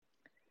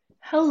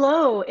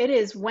Hello, it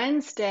is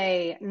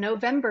Wednesday,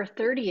 November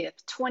 30th,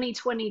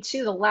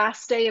 2022, the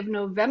last day of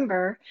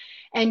November,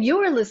 and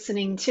you're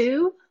listening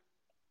to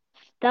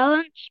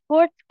Stellan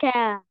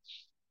Sportscast.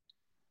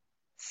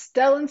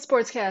 Stellan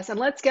Sportscast, and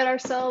let's get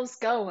ourselves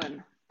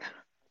going.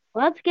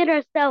 Let's get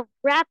ourselves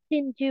wrapped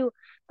into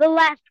the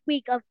last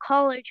week of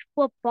college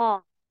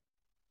football.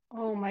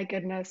 Oh my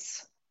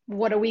goodness,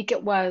 what a week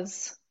it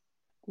was.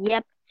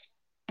 Yep,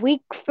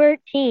 week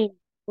 13.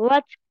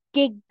 Let's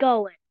get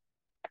going.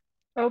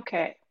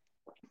 Okay,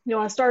 you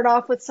want to start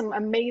off with some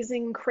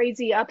amazing,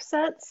 crazy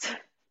upsets?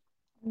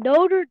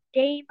 Notre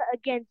Dame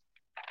against,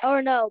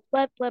 or no,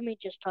 let me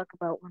just talk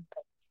about one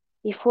thing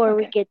before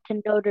we Okay, get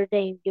to Notre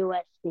Dame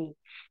USC.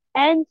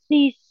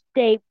 NC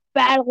State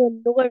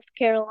battling North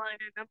Carolina,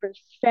 number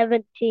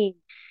 17.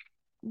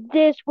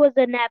 This was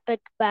an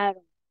epic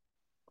battle.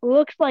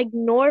 Looks like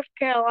North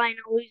Carolina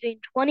losing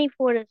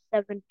 24 to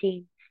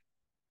 17.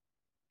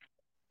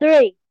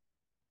 Three,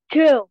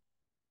 two,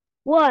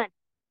 one.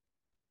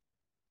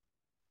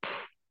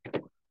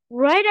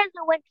 Right as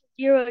it went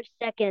to 0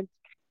 seconds,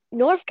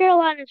 North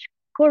Carolina's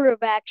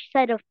quarterback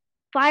set a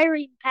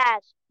firing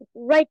pass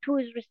right to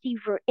his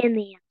receiver in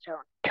the end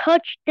zone.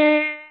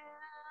 Touchdown!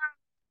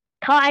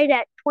 Tied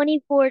at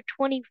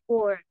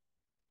 24-24.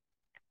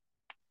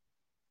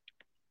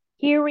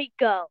 Here we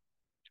go.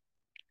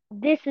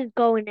 This is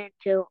going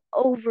into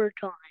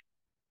overtime.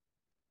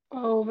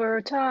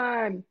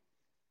 overtime.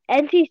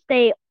 NC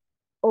State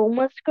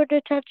almost scored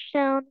a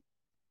touchdown,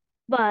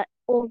 but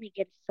only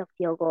gets a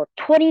field goal.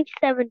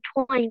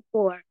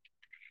 27-24.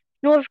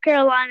 North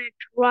Carolina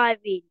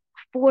driving,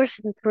 4th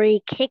and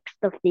 3, kicks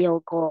the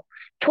field goal.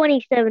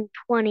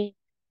 27-27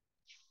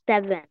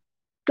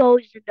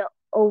 goes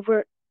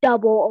into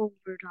double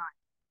overtime.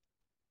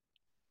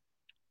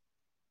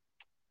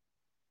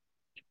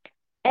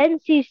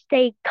 NC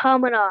State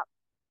coming up,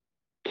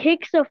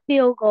 kicks a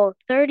field goal,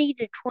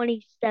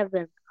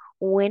 30-27.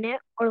 Win it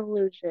or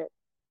lose it.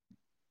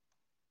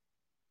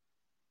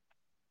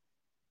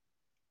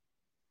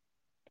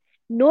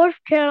 North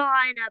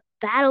Carolina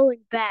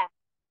battling back,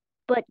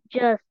 but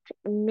just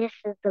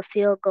misses the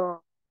field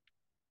goal.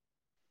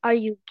 Are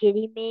you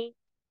kidding me?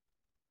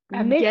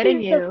 I'm getting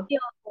Misses the you.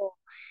 field goal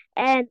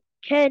and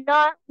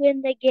cannot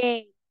win the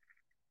game.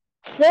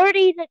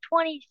 30-27,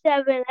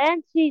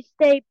 NC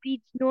State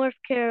beats North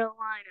Carolina.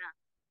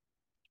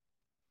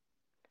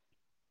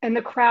 And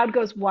the crowd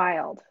goes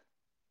wild.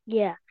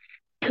 Yeah.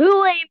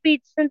 Tulane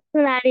beats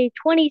Cincinnati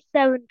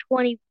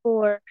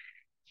 27-24.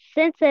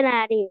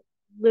 Cincinnati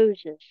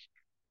loses.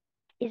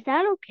 Is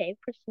that okay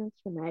for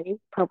Cincinnati?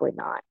 Probably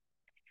not.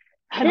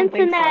 I don't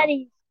think so.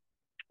 Cincinnati's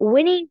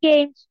winning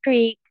game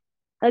streak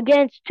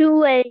against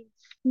Tulane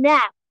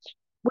snapped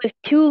with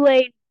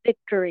Tulane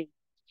victory.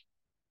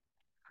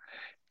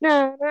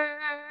 Na, na,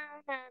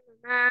 na,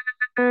 na,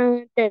 na,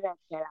 da, da,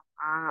 da,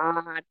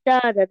 da, da,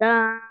 da, da, da, da,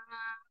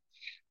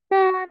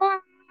 da,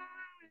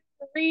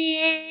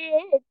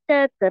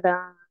 da,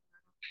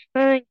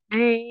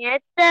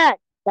 da,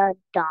 da,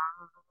 da.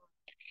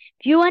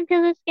 If you went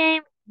to this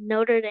game,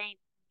 Notre Dame,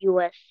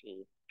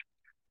 USC.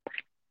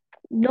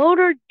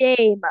 Notre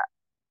Dame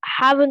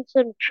having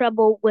some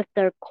trouble with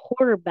their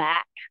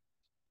quarterback.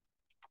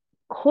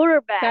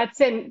 Quarterback,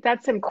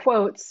 That's in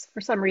quotes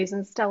for some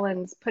reason.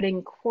 Stellan's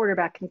putting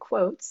quarterback in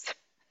quotes.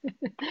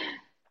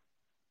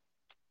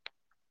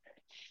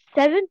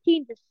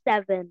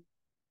 17-7.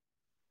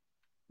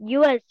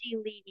 USC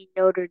leading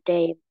Notre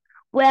Dame.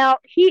 Well,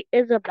 he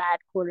is a bad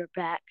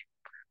quarterback.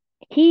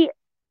 He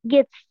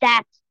gets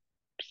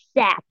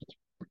sacked.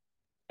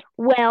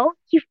 Well,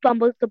 he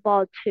fumbles the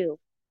ball too.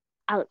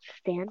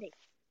 Outstanding.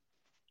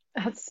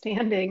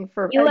 Outstanding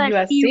for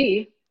USC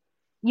USC.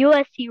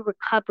 USC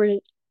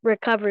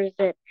recovers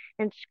it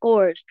and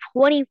scores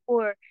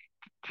 24-10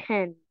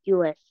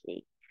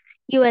 USC.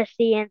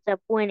 USC ends up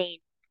winning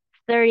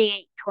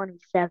 38-27.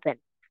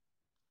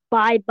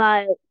 Bye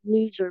bye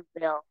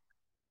Loserville.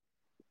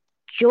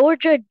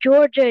 Georgia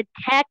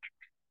Tech.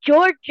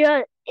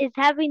 Georgia is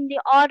having the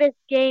oddest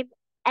game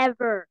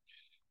ever.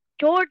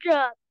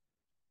 Georgia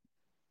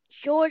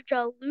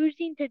Georgia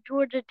losing to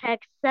Georgia Tech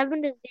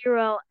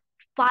 7-0,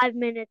 5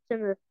 minutes in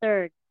the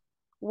third.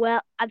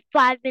 Well, at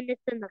 5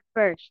 minutes in the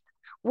first.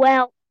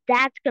 Well,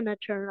 that's gonna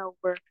turn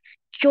over.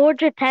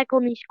 Georgia Tech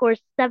only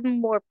scores 7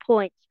 more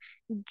points.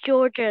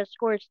 Georgia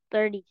scores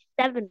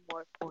 37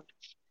 more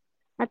points.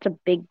 That's a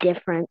big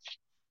difference.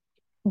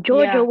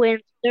 Georgia Yeah.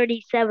 wins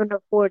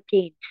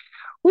 37-14.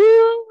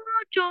 Woo,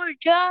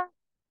 Georgia!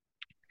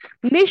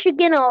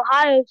 Michigan,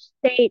 Ohio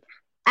State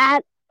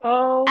at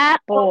Oh at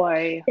Ohio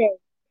boy. State.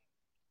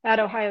 At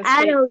Ohio At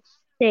State. Ohio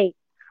State.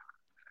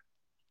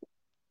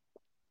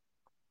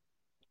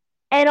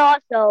 And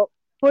also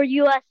for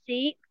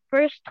USC,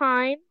 first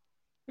time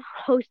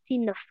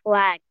hosting the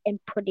flag and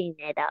putting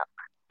it up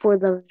for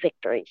the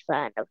victory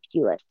sign of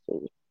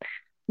USC.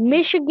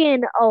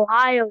 Michigan,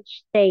 Ohio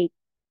State.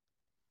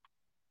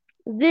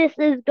 This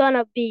is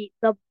gonna be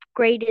the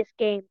greatest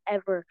game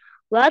ever.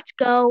 Let's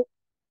go,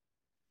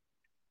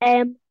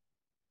 M.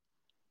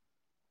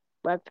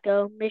 Let's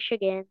go,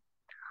 Michigan.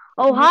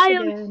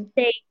 Ohio Michigan.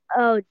 State.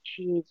 Oh,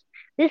 jeez.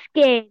 This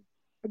game,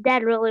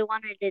 Dad really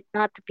wanted it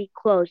not to be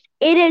close.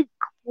 It is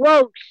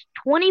close.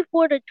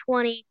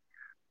 24-20.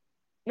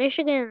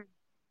 Michigan.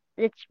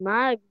 It's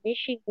my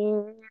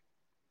Michigan.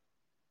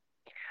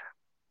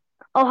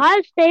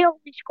 Ohio State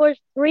only scores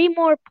three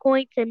more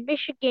points, and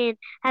Michigan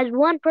has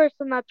one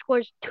person that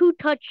scores two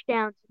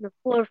touchdowns in the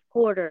fourth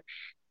quarter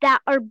that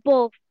are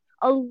both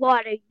a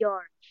lot of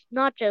yards,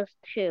 not just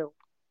two.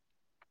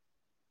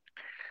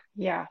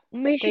 Yeah. They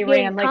Michigan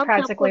ran like comes up with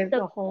practically the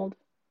the whole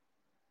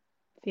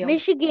field.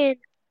 Michigan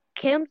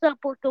comes up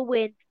with the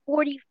win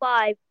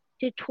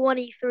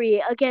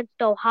 45-23 against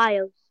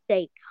Ohio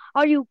State.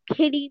 Are you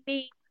kidding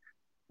me?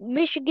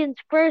 Michigan's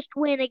first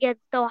win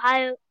against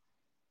Ohio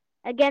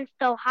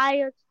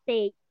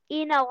State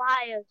in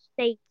Ohio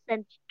State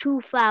since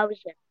 2000.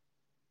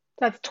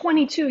 That's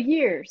 22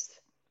 years.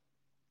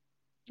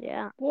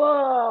 Yeah.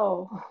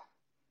 Whoa.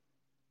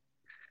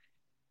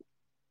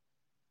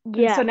 And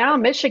so Yeah. now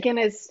Michigan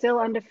is still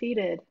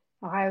undefeated.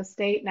 Ohio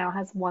State now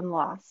has one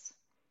loss.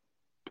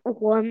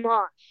 One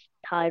loss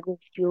tied with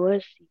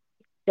USC.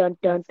 Dun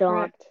dun That's dun.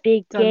 correct.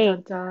 Big Dun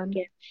game dun dun.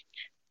 against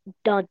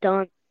dun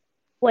dun.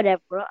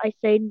 Whatever I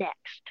say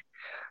next.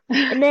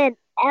 And then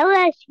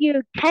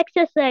LSU,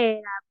 Texas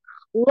A&M.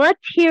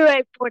 Let's hear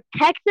it for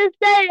Texas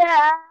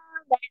A&M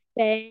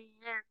fans.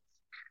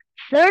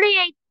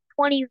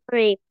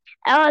 38-23.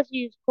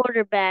 LSU's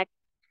quarterback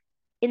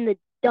in the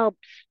dumps.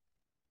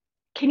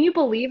 Can you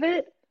believe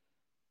it?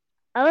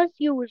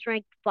 LSU was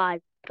ranked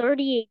 5,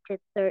 38-23.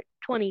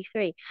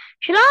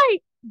 Should I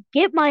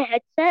get my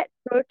headset,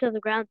 throw it to the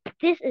ground?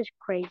 This is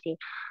crazy.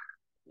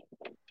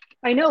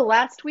 I know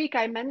last week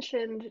I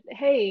mentioned,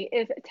 hey,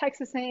 if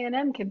Texas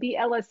A&M can beat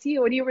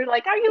LSU, and you were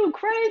like, "Are you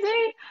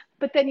crazy?"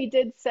 But then you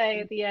did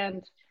say at the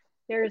end,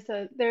 there's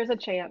a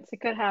chance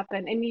it could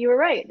happen, and you were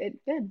right. It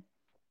did.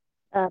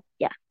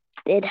 Yeah,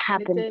 it It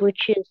happened, did.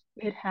 which is,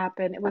 It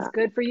happened. It was uh,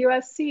 good for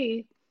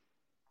USC.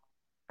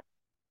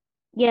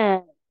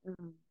 yeah,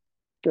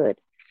 good.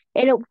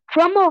 And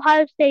from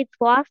Ohio State's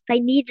loss, I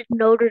needed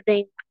Notre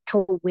Dame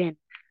to win.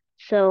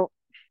 So,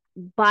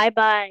 bye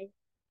bye,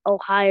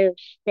 Ohio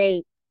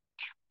State.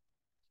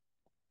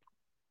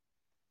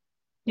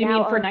 You mean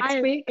Now, for next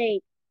Ohio week?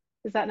 State,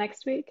 Is that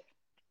next week?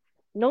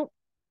 nope,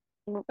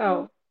 nope, nope.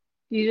 Oh,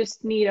 you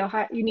just need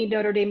you need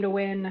Notre Dame to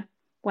win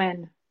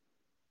when?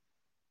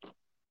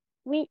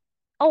 We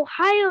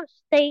Ohio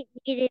State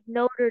needed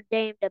Notre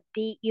Dame to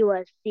beat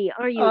USC.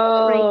 Are you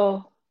crazy?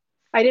 Oh,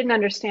 I didn't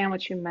understand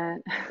what you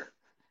meant.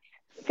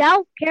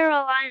 South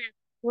Carolina,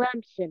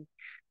 Clemson.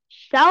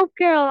 South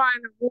Carolina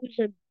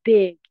losing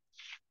big,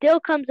 still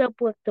comes up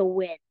with the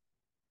win.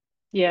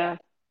 Yeah.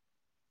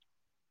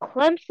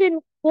 Clemson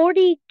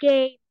 40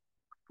 game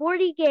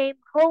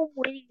home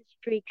winning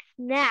streak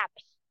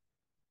snaps.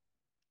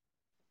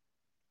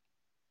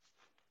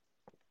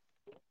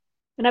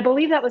 And I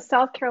believe that was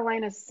South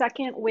Carolina's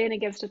second win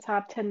against a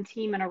top 10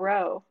 team in a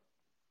row.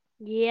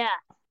 Yeah,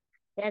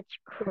 that's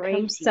Here comes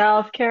crazy.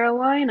 South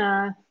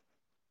Carolina.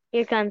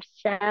 Here comes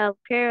South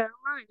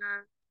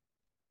Carolina.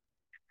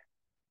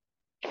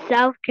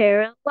 South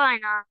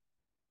Carolina.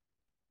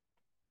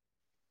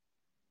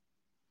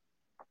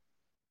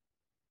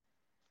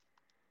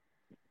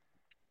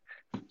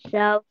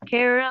 South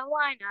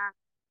Carolina.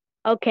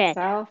 Okay,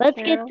 South let's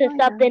get to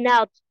Carolina. something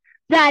else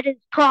that is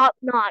top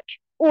notch.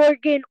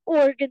 Oregon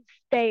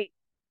State.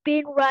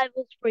 Been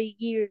rivals for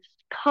years,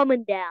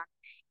 coming down.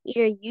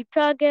 Either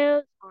Utah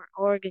goes or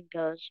Oregon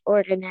goes.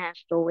 Oregon has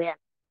to win.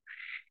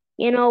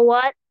 You know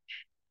what?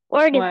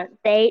 Oregon What?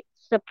 State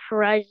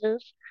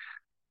surprises.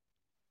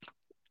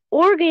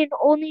 Oregon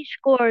only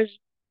scores,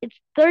 it's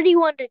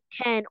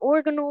 31-10.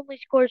 Oregon only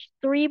scores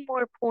three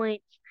more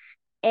points,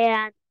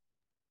 and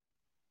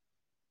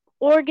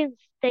Oregon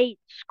State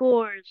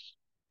scores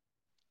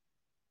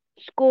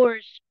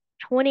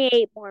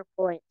 28 more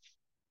points.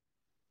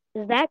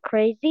 Is that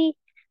crazy?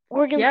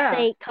 Oregon Yeah.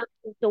 State comes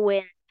with the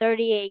win,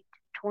 38-24.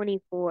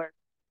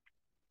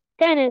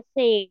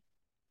 Tennessee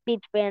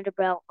beats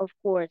Vanderbilt, of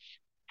course,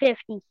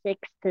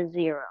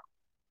 56-0.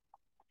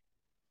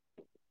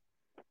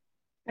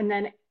 And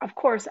then, of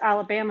course,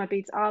 Alabama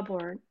beats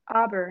Auburn,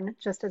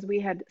 just as we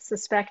had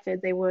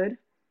suspected they would.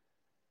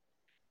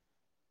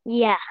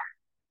 Yeah,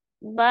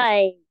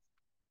 by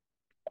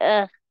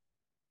uh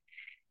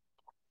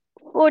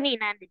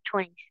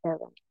 49-27.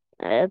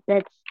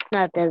 That's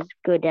not as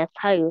good as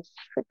I was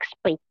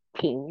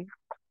expecting.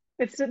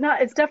 It's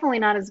definitely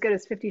not as good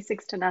as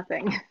 56 to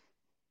nothing.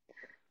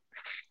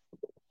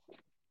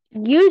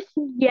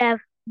 UCF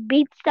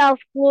beats South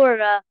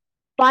Florida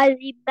by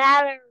the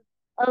matter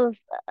of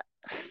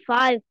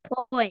 5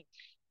 points.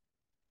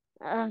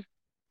 Uh,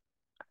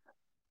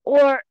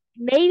 or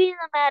maybe in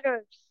the matter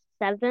of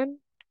 7.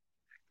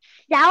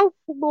 South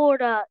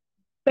Florida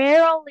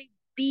barely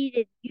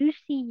beat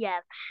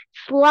UCF.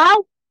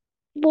 South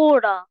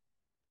Florida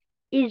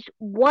is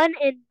 1-9.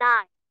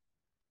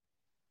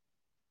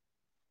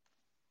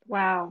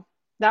 Wow.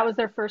 That was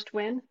their first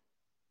win?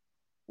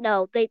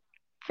 No, they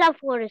South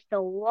Florida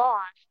still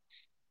lost,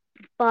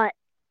 but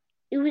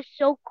it was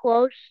so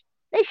close.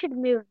 They should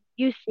move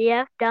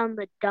UCF down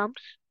the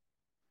dumpster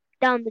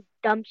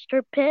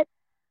pit.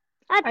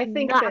 That's I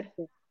think not that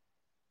good.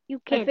 You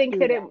I can't think do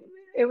that that.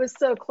 it was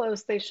so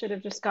close they should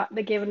have just got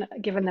they given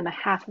them a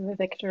half of a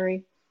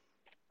victory.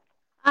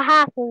 A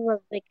half of a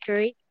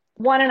victory.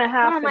 One and a What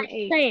half am I and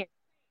eight. saying?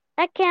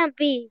 That can't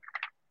be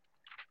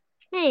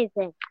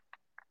anything.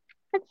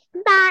 That's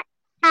not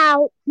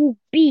how you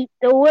beat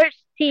the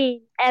worst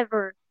team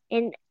ever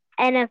in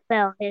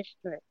NFL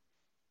history.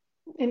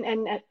 In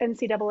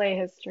NCAA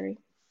history.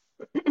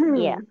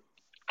 Yeah,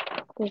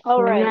 this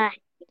All is right. not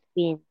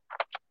being.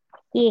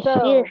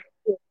 So,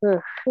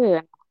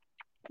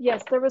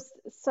 yes, there was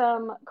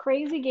some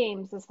crazy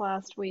games this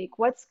last week.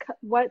 What's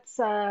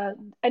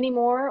any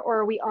more, or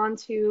are we on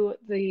to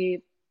the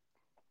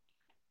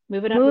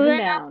moving up, moving Moving up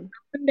down?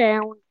 and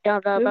down,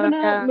 dun, dun, Moving dun,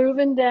 up, dun.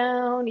 moving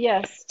down.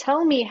 Yes.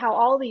 Tell me how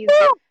all these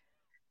Woo!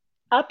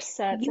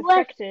 upsets US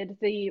affected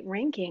the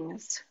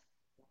rankings.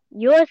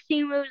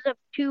 USC moves up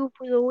 2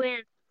 for the win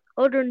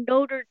over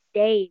Notre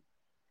Dame.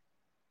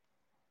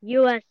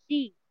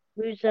 USC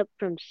moves up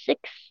from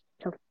 6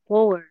 to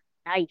 4.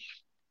 Nice.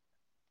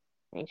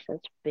 Nice,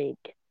 that's big.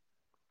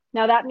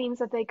 Now that means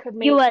that they could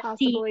make USC,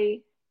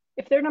 possibly,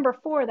 if they're number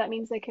four, that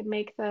means they could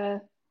make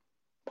the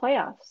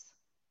playoffs.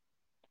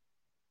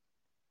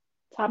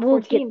 Top we'll four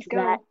get teams to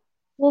that. go.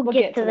 We'll We'll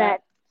get get to to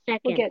that that. in a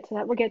We'll second. get to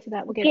that. We'll get to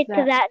that. We'll We'll get to get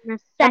to that. that in a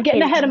I'm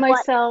getting second. ahead of What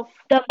myself.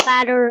 the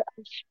matter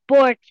of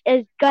sports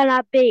is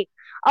gonna be.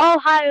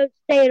 Ohio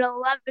State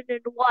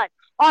 11-1.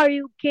 Are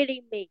you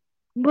kidding me?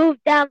 Move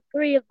down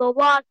 3 of the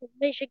loss of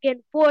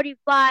Michigan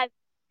 45-23.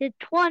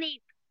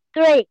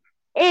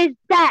 Is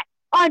that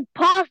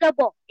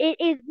impossible? It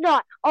is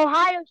not.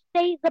 Ohio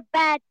State is a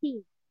bad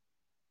team.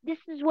 This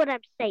is what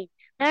I'm saying.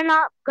 They're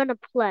not gonna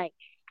play.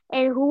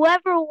 And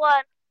whoever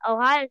won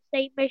Ohio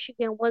State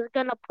Michigan was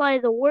gonna play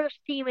the worst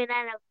team in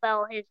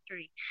NFL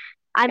history.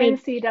 I mean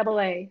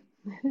NCAA.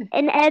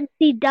 in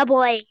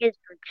NCAA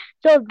history.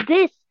 So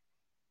this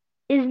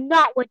is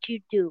not what you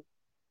do.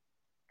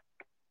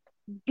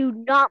 Do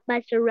not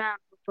mess around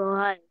with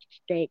Ohio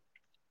State.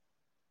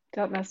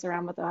 Don't mess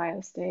around with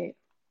Ohio State.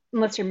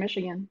 Unless you're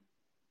Michigan.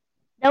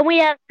 Then we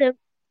have to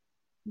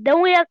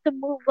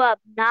move up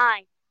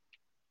 9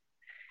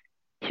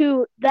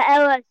 to the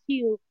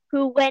LSU,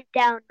 who went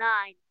down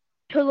 9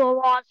 to the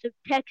loss of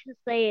Texas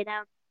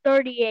A&M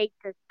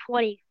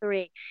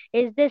 38-23.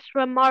 Is this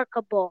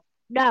remarkable?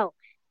 No.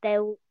 They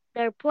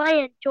they're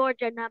playing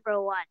Georgia number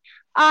 1.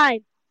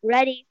 I'm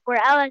ready for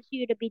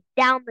LSU to be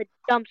down the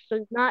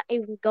dumpsters, not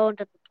even going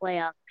to the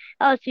playoffs.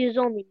 LSU is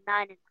only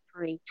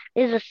 9-3.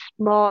 This is a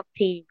small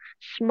team,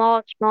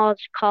 small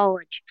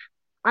college.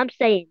 I'm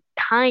saying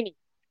tiny.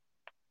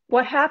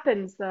 What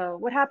happens though?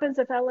 What happens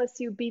if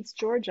LSU beats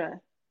Georgia?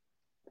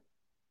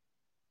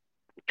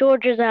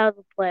 Georgia's out of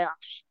the playoffs.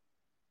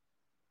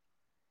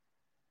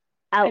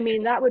 I Out.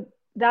 mean, that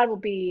will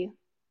be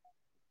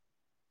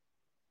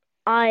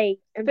I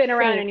am spin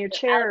around saying in your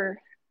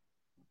chair.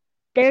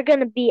 they're going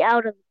to be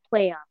out of the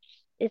playoffs.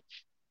 If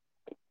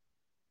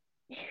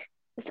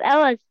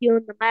LSU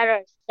in the matter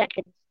of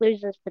seconds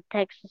loses to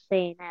Texas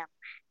A&M,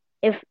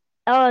 if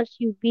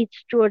LSU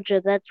beats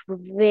Georgia, that's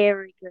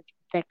very good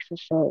for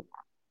Texas A&M.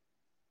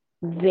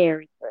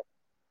 Very good.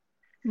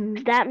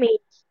 Mm. That means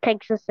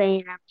Texas A&M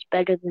is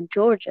better than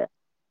Georgia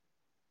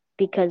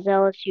because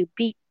LSU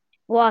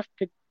lost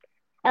to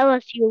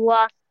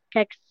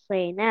Texas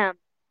A&M.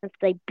 If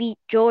they beat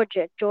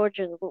Georgia,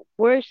 Georgia's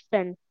worse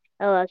than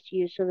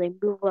LSU, so they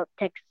move up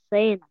Texas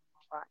A&M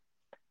a lot.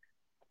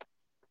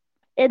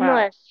 Wow.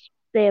 Unless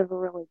they have a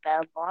really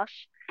bad loss.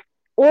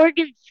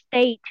 Oregon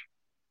State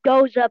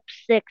goes up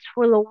 6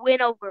 for the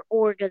win over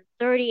Oregon,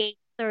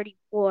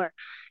 38-34.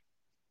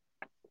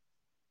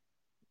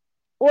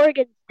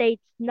 Oregon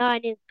State's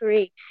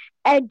 9-3.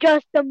 And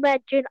just to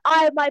mention,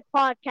 I have my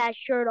podcast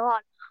shirt on.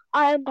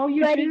 I am Oh,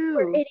 you ready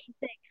for do.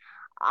 anything.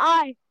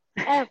 I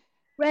am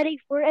ready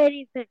for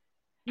anything.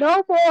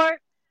 No more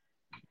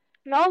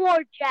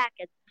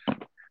jackets.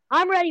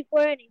 I'm ready for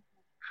anything.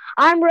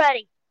 I'm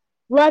ready.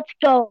 Let's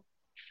go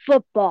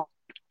football.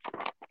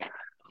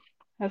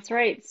 That's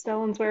right.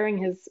 Stellan's wearing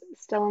his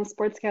Stellan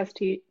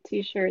Sportscast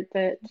t-shirt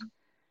that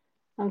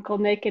Uncle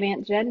Nick and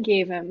Aunt Jen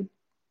gave him.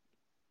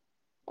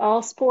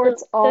 All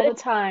sports, all the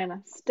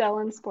time.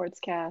 Stellan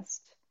Sportscast.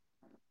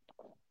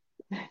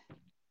 He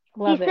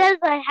Love it. says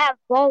I have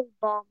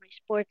volleyball in my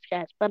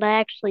sportscast, but I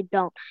actually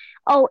don't.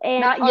 Oh,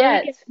 and Not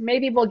yet.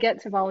 Maybe we'll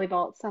get to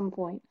volleyball at some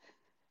point.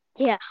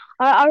 Yeah,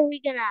 are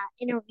we gonna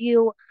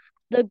interview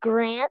the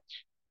Grant?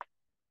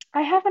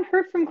 I haven't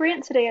heard from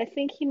Grant today. I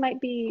think he might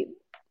be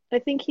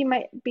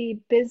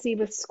busy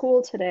with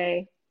school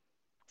today.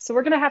 So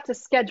we're gonna have to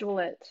schedule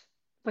it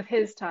with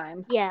his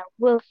time. Yeah,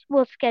 we'll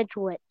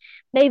schedule it.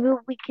 Maybe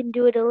we can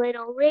do it a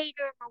little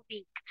later in the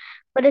week.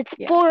 But it's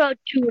Yeah.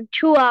 4:02 in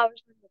 2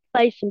 hours. I'm gonna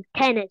play some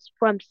tennis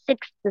from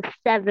 6 to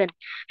 7.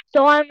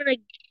 So I'm gonna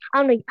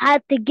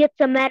have to get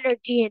some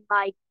energy in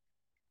my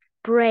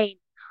brain,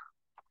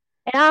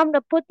 and I'm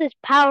gonna put this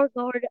power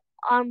guard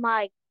on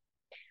my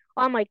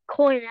on my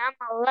coin. I'm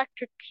gonna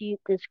electrocute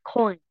this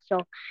coin. So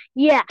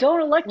yeah,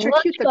 Don't let's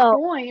electrocute the go.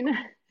 coin.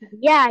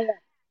 Yeah,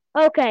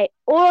 yeah. Okay,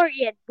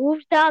 Oregon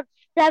moves down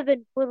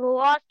 7 for the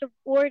loss of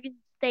Oregon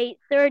State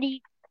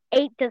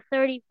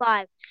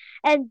 38-35.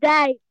 And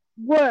they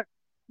were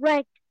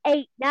ranked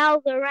 8.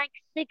 Now they're ranked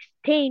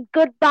 16.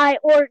 Goodbye,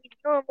 Oregon.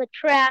 You're on the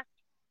trash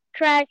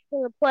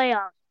for the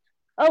playoffs.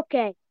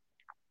 Okay,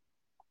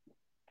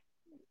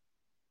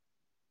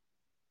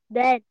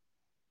 then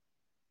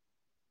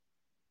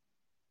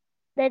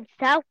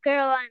South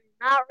Carolina,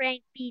 not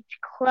ranked, beats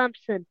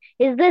Clemson.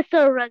 Is this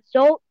a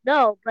result?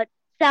 No, but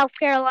South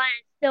Carolina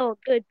is still a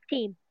good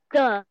team.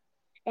 Duh.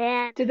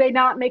 And Did they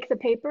not make the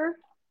paper?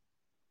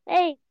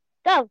 hey,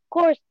 of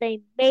course they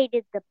made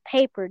it the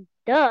paper.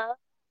 Duh.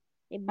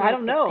 They I made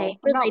don't the know. I'm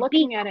paper. not They beat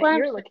looking at it.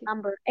 You're Clemson looking.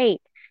 number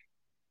 8.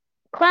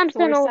 So Clemson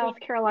where's only South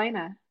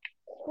Carolina?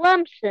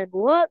 Clemson,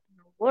 what in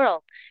the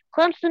world?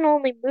 Clemson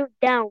only moved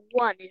down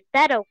 1. Is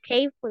that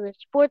okay for the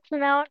sports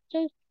announcers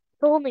to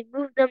only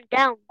move them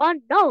down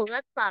 1? No,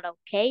 that's not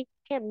okay. You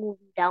can't move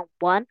them down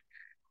 1.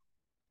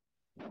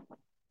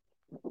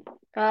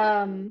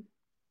 Um,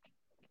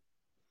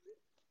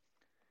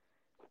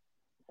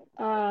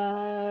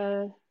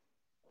 uh,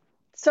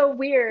 so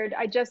weird.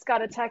 I just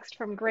got a text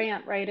from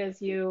Grant right as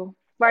we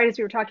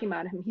were talking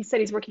about him. He said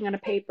he's working on a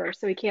paper,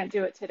 so he can't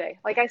do it today.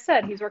 Like I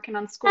said, he's working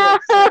on school,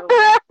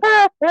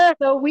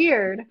 so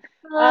weird.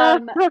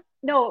 Um,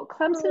 no,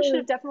 Clemson should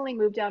have definitely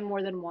moved down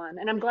more than one,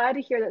 and I'm glad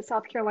to hear that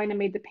South Carolina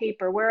made the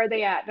paper. Where are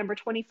they at? Number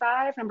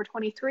 25, number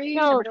 23,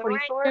 No, number they're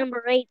ranked 24?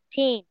 number 18.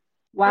 I mean,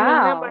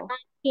 number Wow,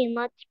 19.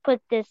 Let's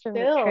put this in the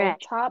still trash.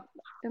 top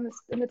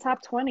in the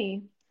top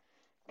 20.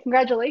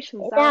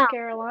 Congratulations, South Now,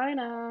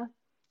 Carolina.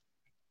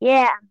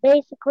 yeah,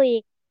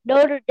 basically,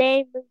 Notre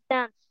Dame moved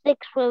down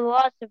 6 for the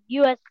loss of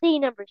USC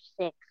number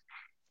 6.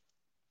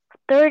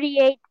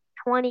 38-27.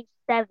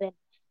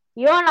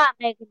 You're not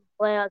making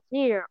the playoffs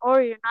either,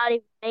 or you're not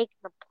even making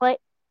the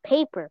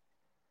paper.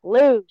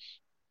 Lose.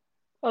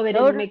 Oh, they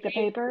didn't Notre make the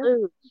Dame paper?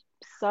 lose.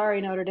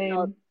 Sorry, Notre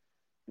No, Dame.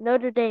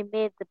 Notre Dame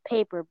made the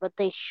paper, but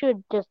they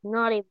should just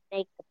not even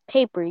make the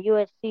paper.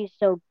 USC is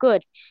so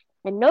good.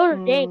 And Notre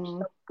Dame's Hmm,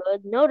 so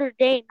good. Notre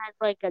Dame has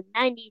like a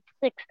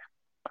 96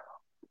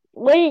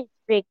 winning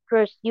streak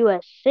versus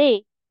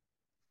USC.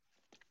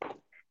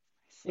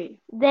 see.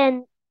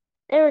 Then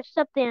there is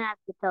something I have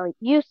to tell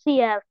you.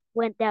 UCF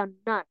went down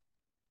none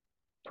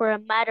for a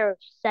matter of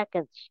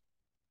seconds.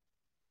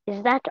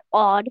 Is that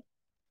odd?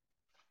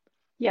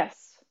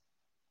 Yes,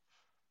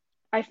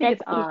 I think That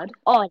it's is odd.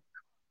 odd.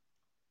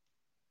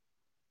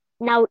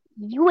 Now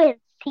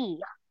UNC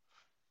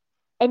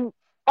and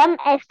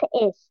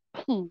MSST,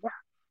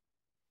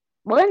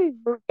 one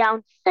moved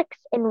down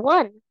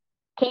 6-1,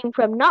 came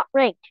from not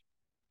ranked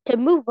to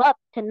move up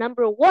to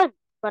number 1 in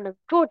front of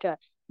Georgia.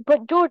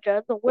 But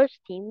Georgia, the worst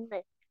team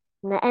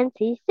in the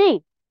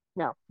NCC.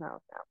 No, no,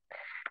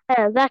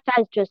 no. That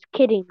guy's just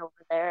kidding over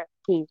there.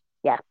 He's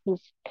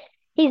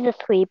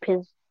asleep.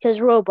 His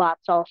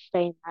robots all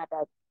saying that.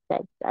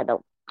 I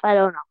don't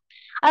know.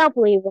 I don't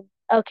believe him.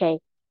 Okay.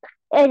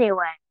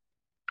 Anyway,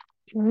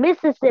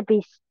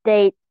 Mississippi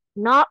State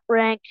not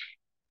ranked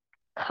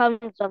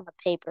comes on the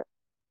paper.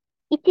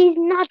 It is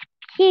not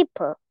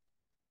paper.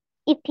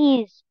 It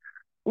is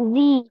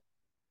the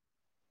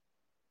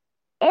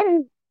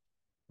N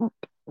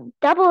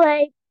double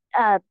A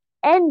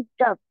N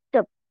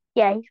the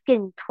yeah, he's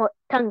getting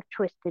tongue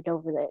twisted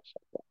over there.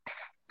 So,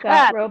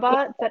 That yeah.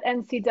 robot, that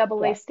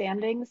NCAA Yeah.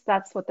 standings,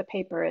 that's what the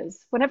paper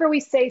is. Whenever we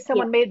say Yeah.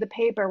 someone made the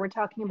paper, we're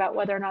talking about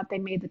whether or not they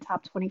made the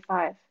top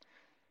 25.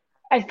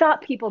 I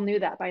thought people knew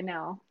that by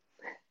now.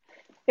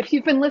 If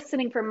you've been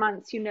listening for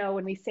months, you know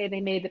when we say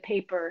they made the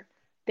paper,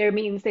 there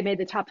means they made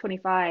the top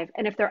 25.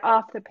 And if they're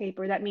off the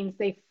paper, that means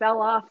they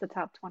fell off the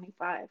top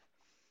 25.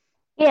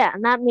 Yeah,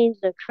 and that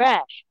means they're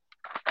trash.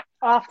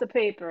 Off the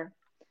paper.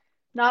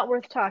 Not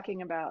worth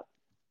talking about.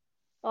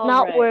 All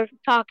Not right. worth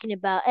talking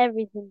about.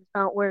 Everything's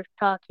not worth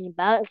talking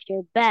about if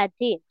you're a bad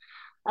team.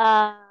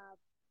 Uh,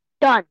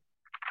 done.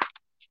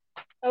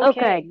 Okay,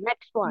 Okay.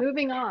 next one.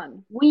 Moving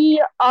on.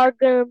 We are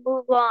gonna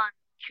move on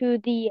to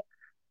the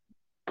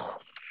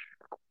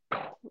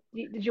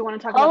Did you want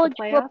to talk about the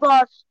college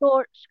playoffs?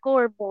 football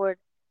scoreboard.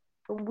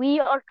 We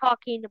are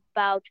talking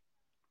about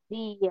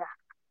the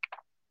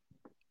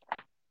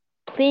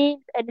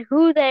teams and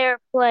who they are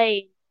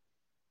playing,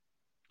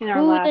 In our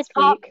who the last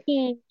top week?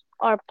 teams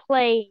are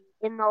playing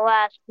in the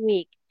last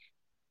week.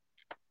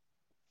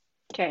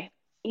 Okay.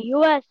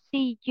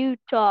 USC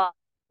Utah,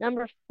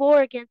 number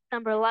 4 against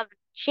number 11,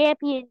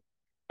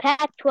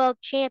 Pac-12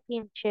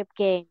 championship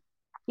game.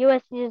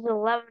 USC is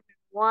 11-1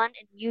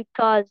 and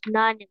Utah is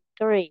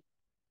 9-3.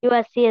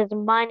 USC has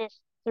minus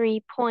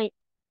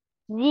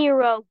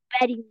 3.0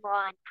 betting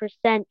line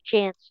percent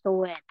chance to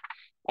win,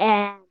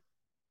 and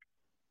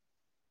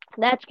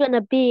that's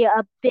gonna be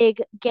a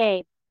big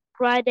game.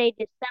 Friday,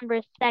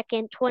 December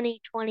 2nd,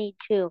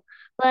 2022.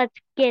 Let's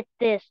get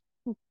this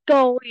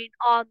going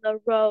on the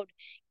road.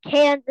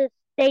 Kansas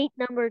State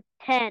number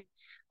 10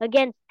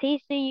 against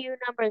TCU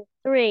number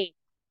 3.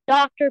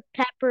 Dr.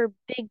 Pepper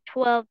Big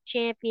 12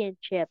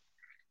 Championship.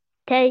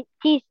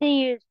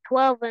 TCU is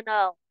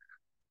 12-0.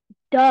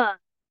 Duh.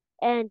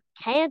 And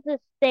Kansas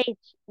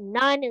State's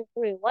 9-3.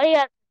 What do you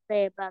have to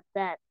say about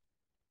that?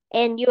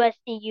 And USC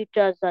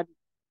Utah's on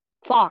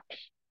Fox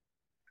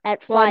at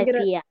Well, 5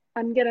 p.m.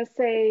 I'm gonna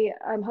say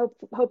I'm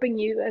hoping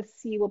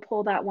USC will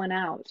pull that one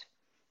out.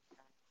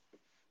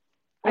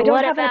 I And don't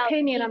what have an about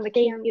opinion on the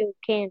can. TCU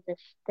Kansas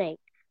State?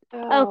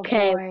 Oh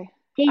Okay, boy,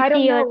 I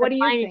don't TCU know. is a What do you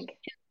minus think?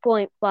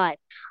 2.5.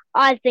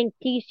 I think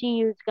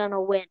TCU is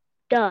gonna win.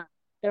 Duh.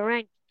 They're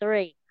ranked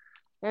 3.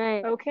 And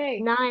it's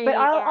Okay, but 9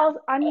 a.m.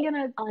 I'm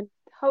gonna on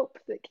hope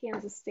that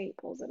Kansas State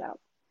pulls it out.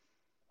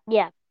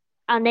 yeah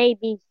on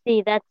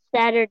ABC. That's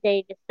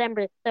Saturday,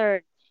 December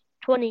 3rd,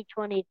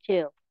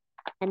 2022,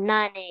 at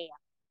 9 a.m.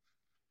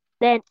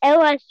 Then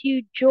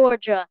LSU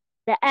Georgia,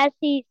 the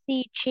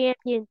SEC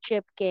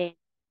championship game,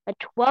 a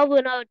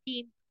 12-0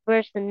 team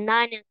versus a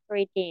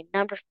 9-3 team.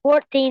 Number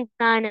 14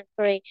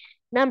 9-3.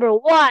 Number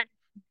one,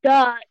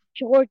 the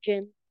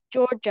Georgia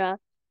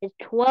is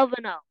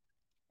 12-0.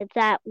 It's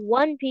at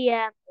 1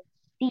 p.m.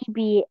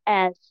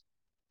 CBS,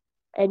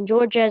 and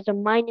Georgia has a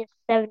minus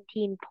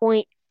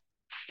 17.5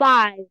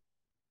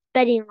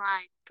 betting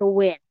line to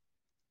win.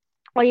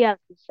 What do you have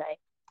to say?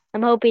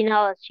 I'm hoping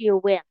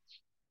LSU wins.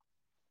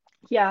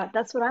 Yeah,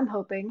 that's what I'm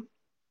hoping.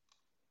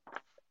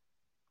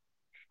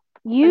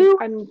 I'm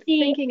UC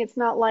thinking it's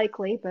not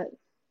likely, but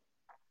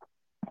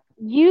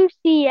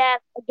UCF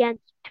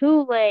against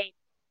Tulane,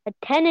 a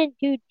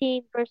 10-2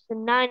 team versus a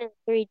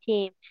 9-3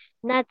 team,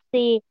 and that's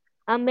the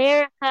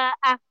America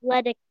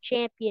Athletic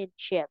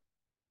Championship.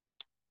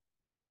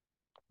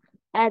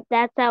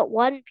 That's at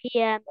 1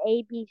 p.m.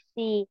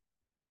 ABC.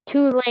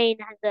 Tulane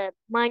has a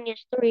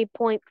minus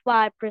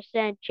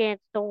 3.5% chance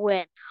to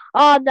win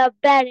on the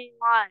betting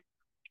line.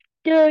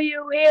 Do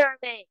you hear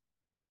me?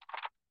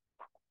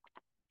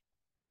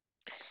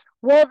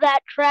 Will that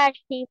trash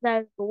team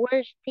that is the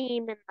worst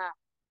team in the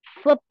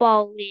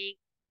football league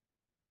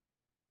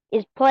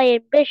is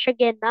playing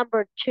Michigan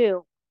number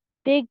 2.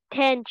 Big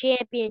Ten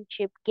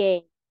championship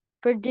game.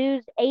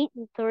 Purdue's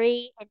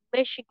 8-3 and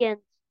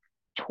Michigan's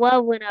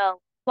 12-0.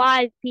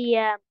 5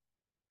 p.m.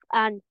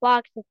 on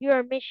Fox. If you're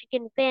a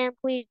Michigan fan,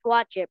 please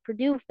watch it.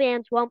 Purdue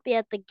fans won't be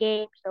at the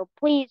game, so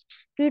please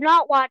do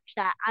not watch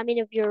that. I mean,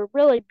 if you're a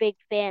really big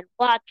fan,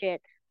 watch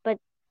it. But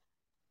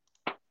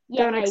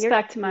yeah, don't you're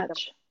not expect gonna be the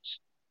much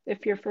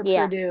if you're for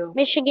yeah. Purdue.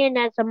 Michigan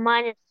has a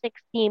minus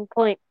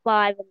 16.5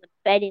 on the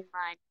betting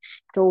line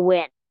to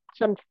win.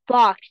 It's on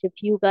Fox if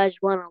you guys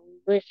want to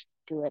listen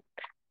to it.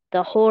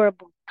 The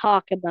horrible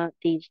talk about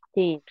these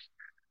teams.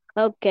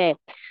 Okay.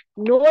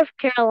 North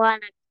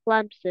Carolina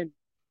Clemson.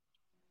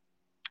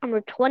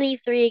 Number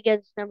 23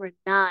 against number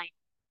 9.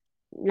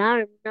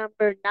 Now,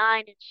 number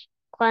 9 is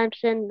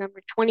Clemson.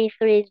 Number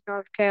 23 is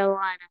North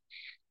Carolina.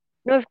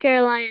 North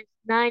Carolina is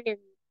 9, and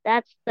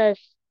that's the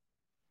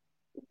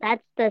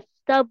that's the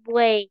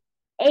Subway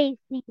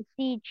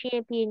ACC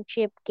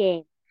championship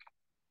game.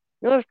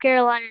 North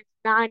Carolina's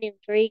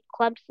 9-3.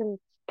 Clemson's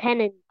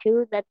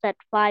 10-2. That's at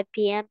 5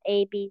 p.m.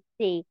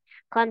 ABC.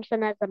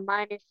 Clemson has a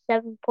minus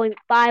 7.5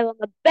 on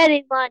the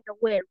betting line to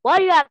win. What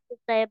do you have to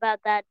say about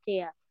that,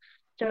 Tia?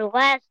 It's their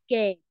last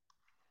game.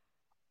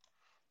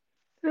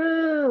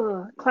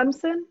 Ooh,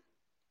 Clemson?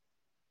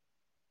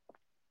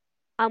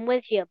 I'm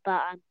with you,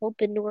 but I'm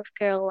hoping North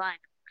Carolina.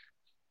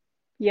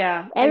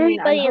 Yeah, I mean,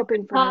 I'm Everybody in the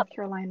hoping for top, North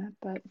Carolina,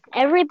 but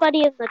everybody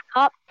in the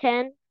top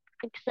 10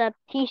 except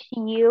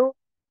TCU,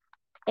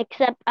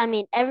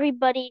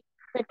 everybody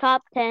the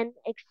top 10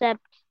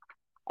 except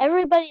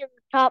everybody in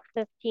the top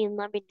 15.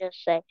 Let me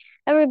just say,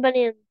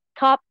 everybody in the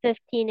top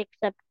 15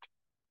 except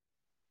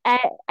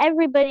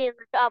everybody in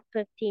the top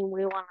 15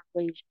 we want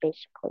to lose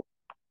basically,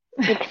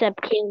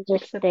 except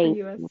Kansas except for State,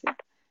 USC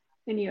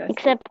and USC.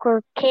 except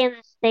for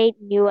Kansas State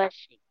and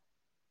USC,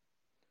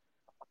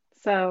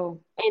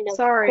 So, and of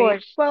sorry.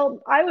 course,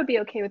 Well, I would be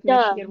okay with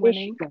duh, Michigan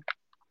winning. Michigan.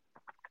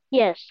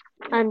 Yes,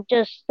 Yeah. I'm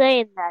just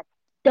saying that.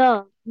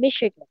 Duh,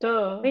 Michigan.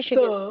 Duh,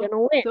 Michigan's duh, gonna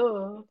win.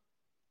 duh.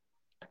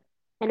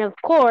 And of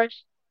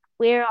course,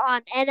 we're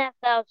on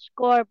NFL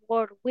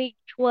scoreboard week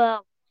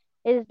 12.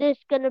 Is this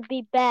gonna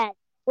be bad?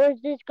 Or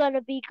is this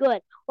gonna be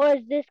good? Or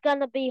is this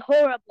gonna be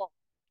horrible?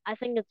 I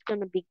think it's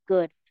gonna be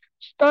good.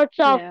 Starts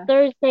off Yeah.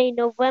 Thursday,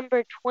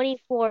 November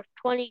 24th,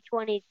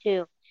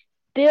 2022.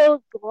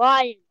 Bills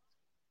Lions.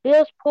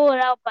 Bills pull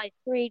it out by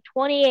 3,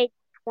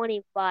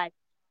 28-25.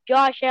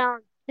 Josh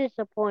Allen's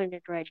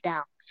disappointed right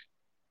now.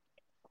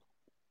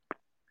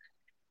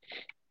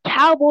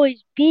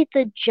 Cowboys beat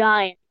the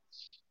Giants.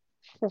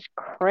 This is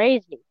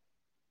crazy.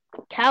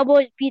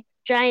 Cowboys beat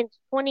the Giants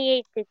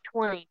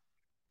 28-20.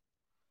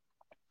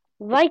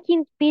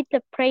 Vikings beat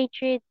the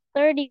Patriots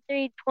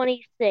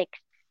 33-26.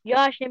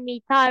 Josh and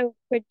me tie with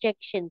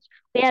predictions.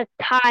 We have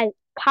pie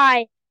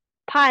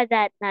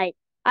that night.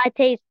 I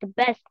taste the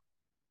best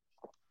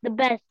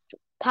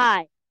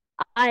pie.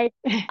 I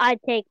I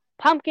take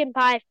pumpkin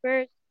pie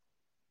first,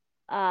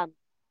 um,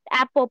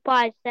 apple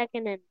pie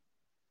second, and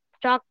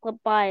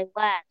chocolate pie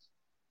last.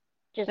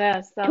 Just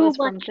Yes, that too was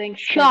from much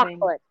Thanksgiving.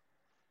 chocolate.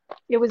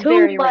 It was Too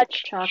very rich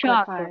much chocolate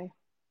chocolate.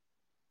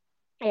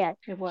 pie. Yeah.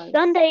 It was.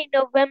 Sunday,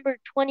 November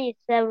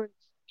 27th,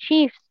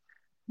 Chiefs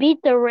beat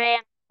the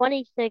Rams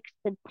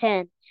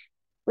 26-10.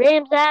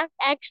 Rams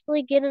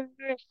actually get an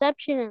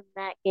interception in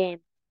that game.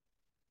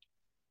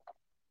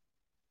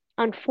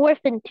 On 4th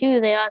and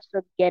 2, they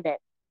also get it.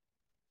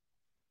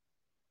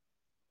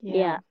 Yeah.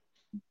 Yeah.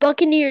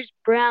 Buccaneers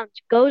Browns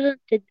goes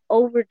into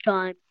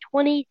overtime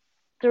 23-17.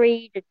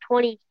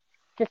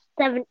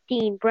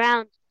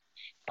 Browns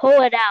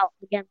pull it out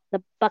against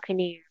the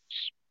Buccaneers.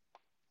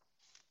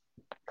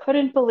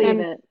 Couldn't believe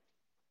And it.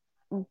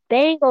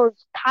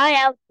 Bengals tie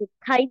out the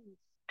Titans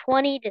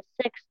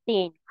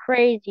 20-16.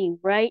 Crazy,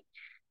 right?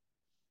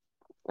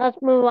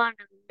 Let's move on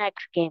to the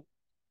next game.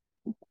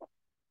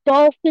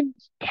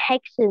 Dolphins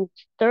Texans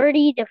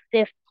 30-15.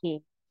 No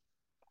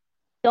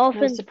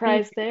Dolphins beat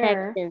surprise the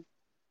there. Texans.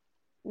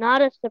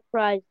 Not a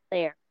surprise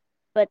there.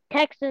 But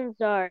Texans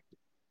are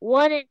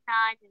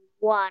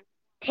 1-9-1.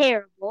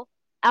 Terrible.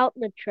 Out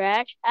in the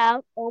trash.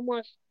 Out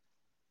almost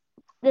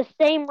the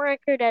same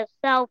record as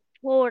South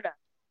Florida.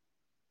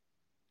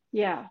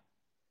 Yeah.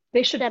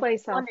 They should Except play one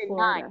South and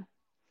nine. Florida.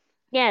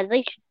 Yeah,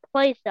 they should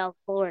play South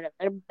Florida.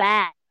 They're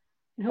bad.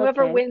 And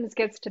whoever Okay. wins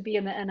gets to be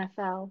in the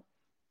NFL.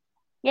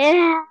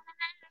 Yeah.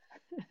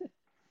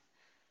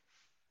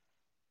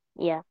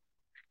 Yeah.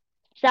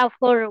 South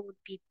Florida would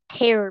be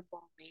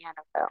terrible in the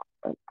NFL.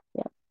 But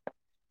yeah.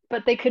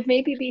 But they could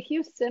maybe beat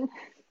Houston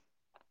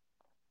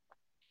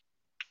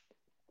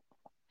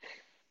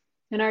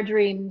in our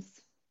dreams.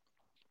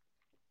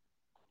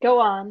 Go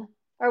on.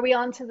 Are we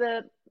on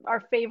to our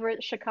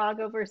favorite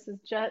Chicago versus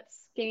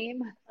Jets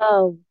game?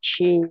 Oh,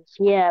 jeez.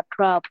 Yeah,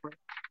 probably.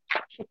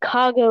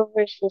 Chicago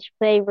versus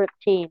favorite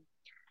team.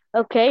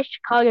 Okay,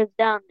 Chicago's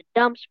down in the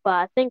dump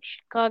spot. I think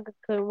Chicago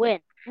could win.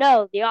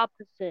 No, the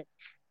opposite.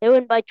 They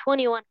win by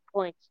 21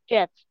 points.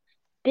 Jets.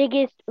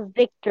 Biggest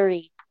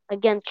victory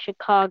against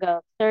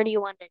Chicago,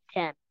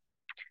 31-10.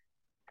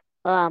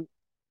 Um,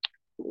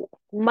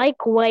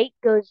 Mike White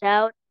goes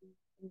out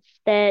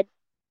instead.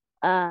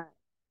 Uh,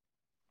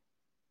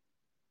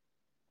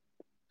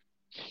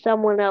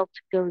 Someone else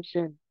goes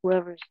in,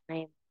 whoever's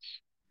name is.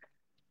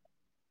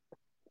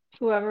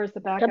 Whoever is the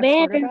backup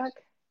quarterback? Commanders,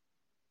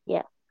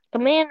 yeah.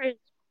 Commanders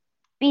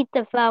beat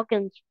the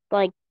Falcons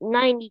like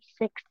 96-0.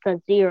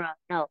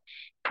 No,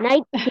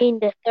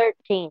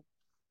 19-13.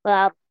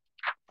 Well,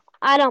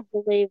 I don't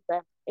believe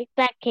that.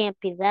 That can't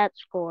be that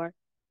score.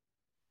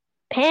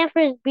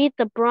 Panthers beat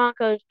the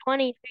Broncos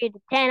 23-10.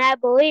 I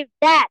believe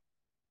that.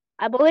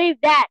 I believe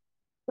that.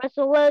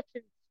 Russell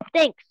Wilson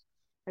stinks.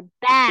 They're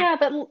bad. Yeah,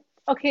 but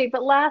okay,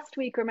 but last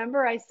week,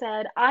 remember I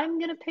said I'm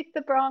not gonna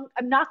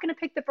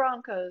pick the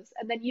Broncos,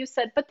 and then you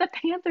said, but the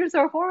Panthers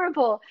are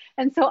horrible,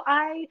 and so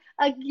I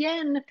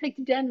again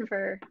picked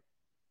Denver.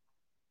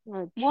 Oh,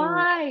 jeez.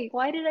 Why?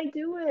 Why did I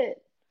do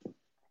it? I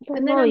don't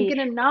And then know. I'm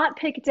gonna not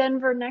pick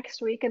Denver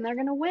next week, and they're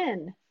gonna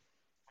win.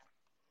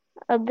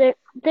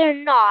 They're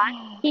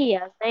not.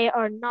 Kia, they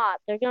are not.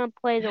 They're gonna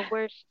play the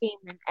worst team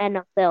in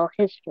NFL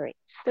history.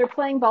 They're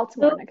playing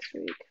Baltimore next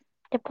week.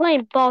 They're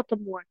playing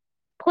Baltimore.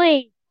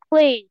 Please,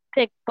 please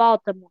pick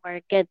Baltimore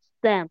against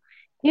them.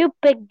 You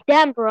pick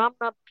Denver, I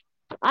don't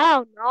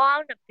know,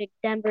 I'm gonna pick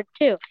Denver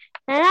too.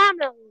 And I'm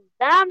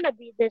gonna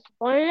be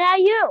disappointed at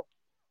you.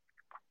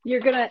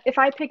 If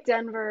I pick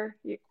Denver,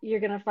 you're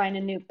gonna find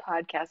a new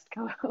podcast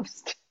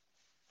co-host.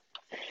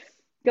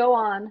 Go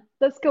on.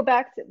 Let's go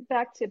back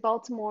to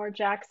Baltimore,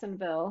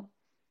 Jacksonville.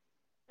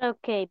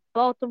 Okay,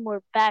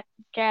 Baltimore back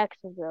to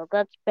Jacksonville.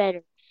 That's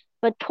better.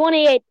 But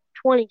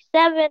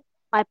 28-27,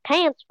 my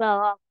pants fell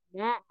off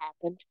when that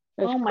happened.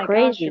 That's Oh my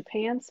gosh, your crazy.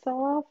 pants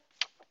fell off?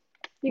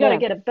 You gotta Yeah.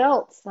 get a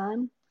belt,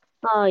 son.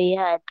 Oh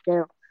yeah, I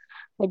do.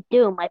 I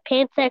do. My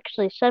pants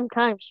actually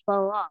sometimes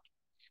fall off.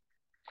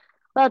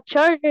 Well,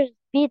 Chargers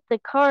beat the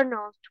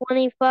Cardinals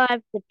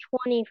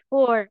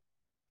 25-24.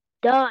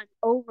 Done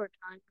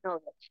overtime.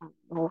 No, that's not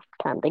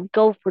overtime. They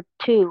go for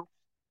two.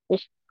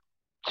 This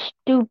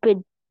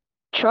stupid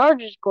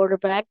Chargers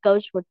quarterback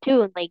goes for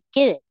two and they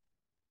get it.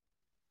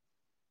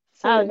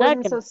 So How it is that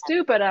wasn't gonna so happen?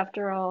 stupid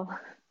after all.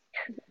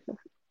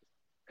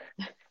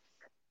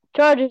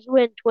 Chargers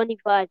win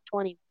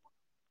 25-20.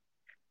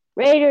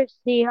 Raiders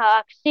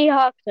Seahawks.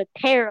 Seahawks are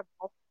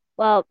terrible.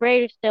 Well,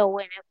 Raiders still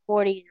win at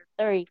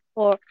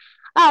 40-34.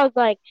 I was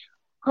like,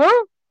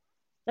 huh?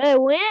 They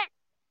win?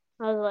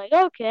 I was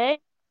like, okay.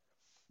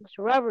 This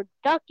rubber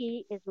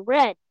ducky is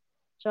red.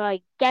 So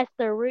I guess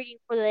they're rooting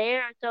for the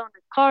Arizona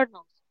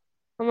Cardinals.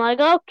 I'm like,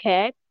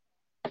 okay,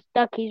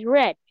 ducky's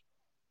red.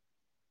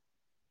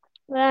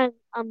 Then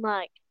I'm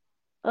like,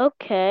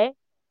 okay,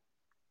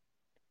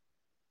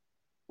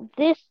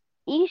 this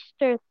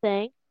Easter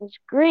thing is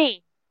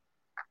green.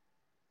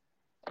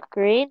 It's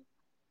green.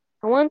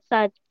 On one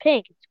side's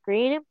pink. It's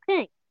green and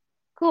pink.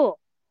 Cool.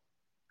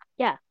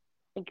 Yeah.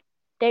 Like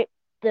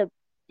the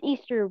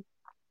Easter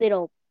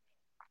little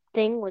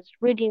thing was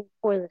rooting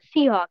for the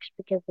Seahawks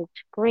because it's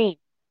green.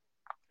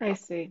 I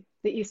see.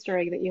 The Easter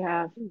egg that you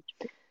have.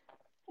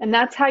 And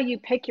that's how you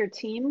pick your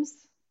teams?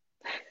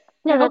 I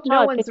Yeah, hope that's how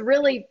no I one's picked.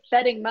 really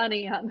betting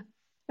money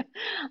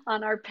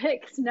on our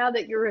picks now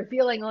that you're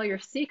revealing all your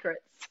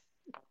secrets.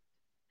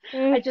 I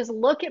Mm, just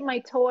look at my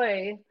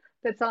toy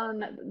that's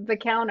on the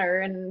counter,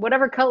 and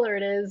whatever color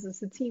it is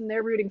the team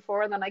they're rooting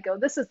for, and then I go,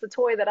 this is the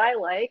toy that I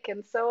like,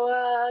 and so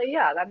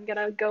yeah, I'm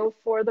gonna go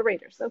for the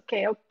Raiders.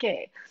 Okay,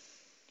 okay.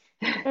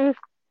 mm.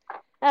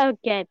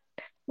 Okay.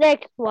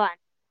 Next one.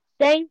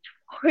 Saints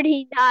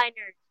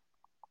 49ers.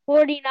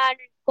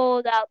 49ers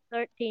pulled out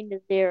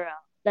 13-0.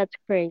 That's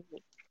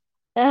crazy.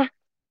 Uh, um,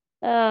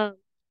 I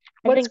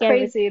What's think every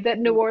crazy that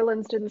New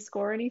Orleans didn't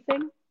score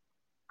anything?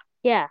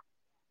 yeah,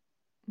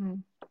 Hmm.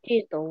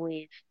 geez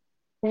Louise.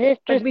 Is this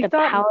But just we a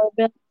thought, power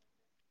bill?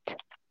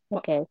 what,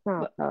 Okay, it's not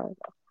what, a power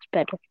bill. It's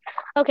better.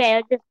 Okay,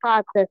 I just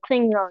thought the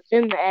thing that was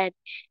in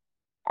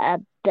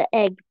the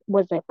egg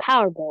was a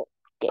power bill.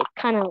 It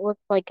kind of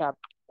looked like a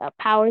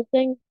power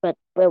thing, but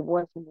it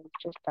wasn't. It was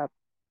just a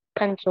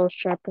pencil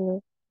sharpener.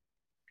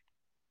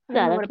 I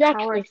don't No, know what a that's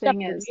power actually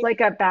thing something is. Like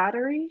a interesting.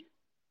 battery?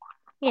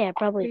 Yeah, What are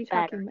probably you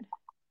battery. talking about?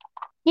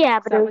 Yeah,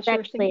 Is but it that was what you were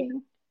actually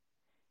thinking?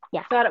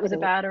 yeah, I thought it was but a it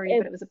was battery,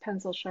 but it was a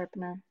pencil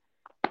sharpener.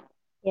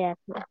 yeah,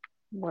 it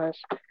was.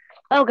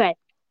 Okay.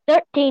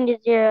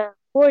 13-0.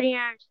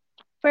 49ers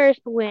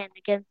first win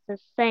against the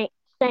Saints.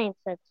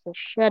 That's a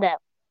shutout.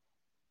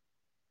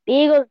 The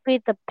Eagles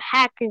beat the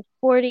Packers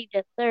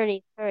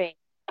 40-33.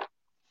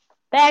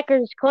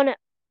 Packers couldn't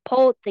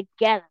pull it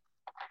together.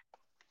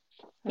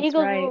 The That's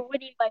Eagles right. were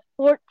winning by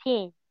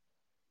 14.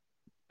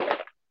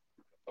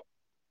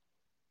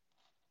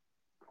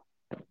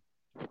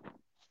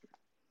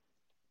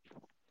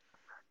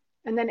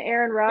 And then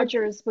Aaron And the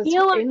Rodgers was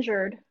Steelers,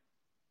 injured.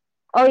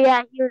 oh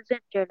yeah, he was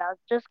injured. I was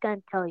just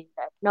gonna tell you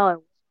that. No, it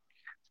was.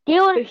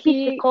 Steelers But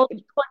beat the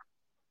Colts.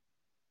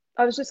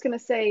 I was just gonna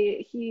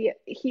say he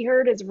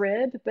hurt his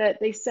rib, but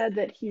they said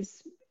that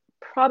he's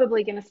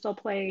probably gonna still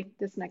play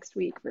this next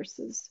week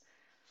versus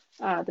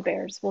the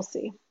Bears. We'll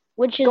see.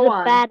 Which is Go a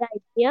on. bad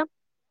idea.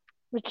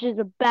 Which is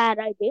a bad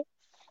idea.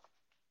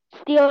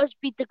 Steelers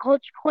beat the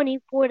Colts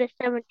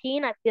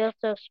 24-17. I feel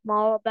so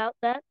small about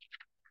that.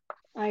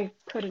 I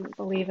couldn't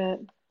believe it.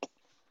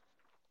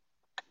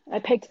 I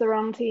picked the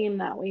wrong team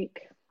that week.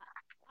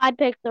 I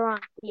picked the wrong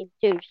team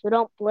too, so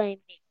don't blame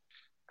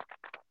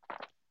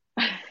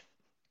me.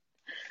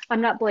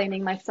 I'm not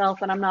blaming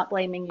myself and I'm not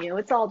blaming you.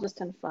 It's all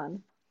just in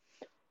fun.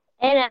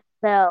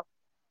 NFL.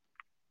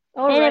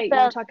 All right, you want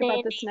NFL to talk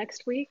about this standing.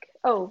 next week?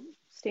 Oh,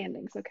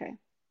 standings. Okay.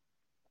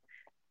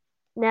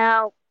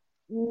 Now,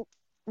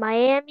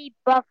 Miami,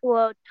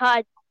 Buffalo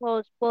tied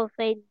close, both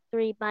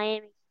 8-3.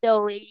 Miami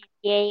still leading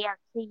the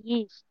AFC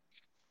East.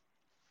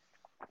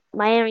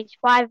 Miami's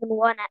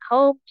 5-1 at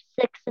home,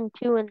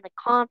 6-2 in the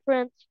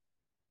conference,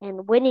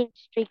 and winning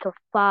streak of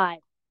 5.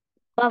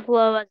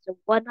 Buffalo has a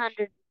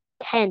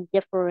 110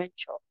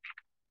 differential.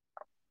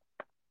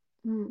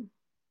 Hmm.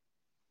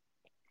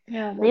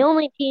 Yeah, The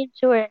only teams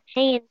who are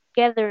hanging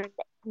together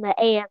in the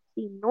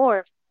AFC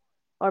North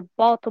are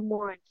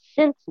Baltimore and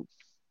Cincy,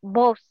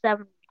 both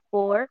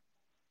 7-4.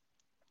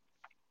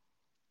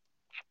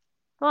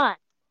 Come on,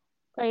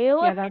 what are you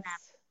yeah, looking at?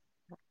 that's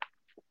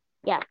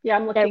Yeah, yeah,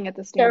 I'm they're looking at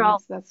the they're all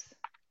standings. That's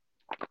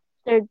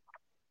they're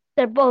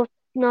they're both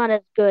not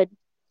as good.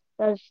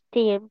 Those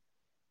teams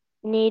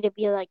need to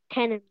be like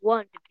 10-1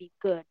 to be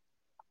good.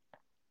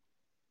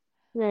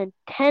 And then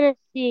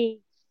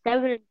Tennessee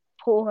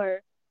 7-4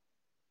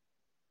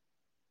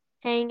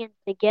 hanging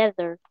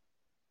together.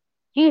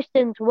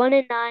 Houston's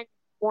 1-9-1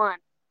 yeah,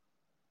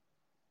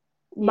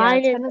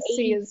 minus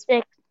Tennessee is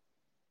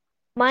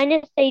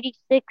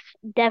 86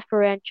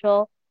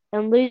 differential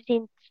and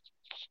losing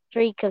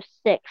streak of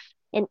 6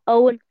 and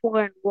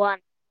 0-4-1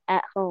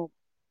 at home.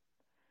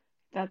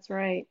 that's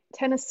right.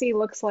 Tennessee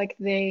looks like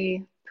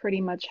they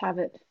pretty much have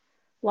it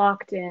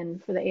locked in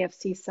for the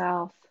AFC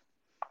South.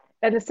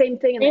 And the same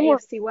thing in the Same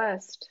with AFC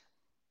West.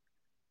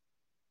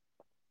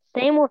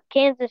 same with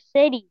Kansas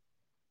City.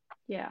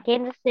 Yeah.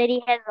 Kansas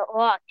City has a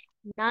lock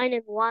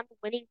 9-1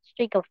 winning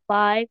streak of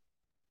 5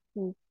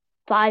 and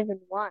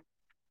 5-1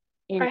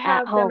 in at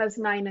home.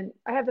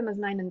 I have them as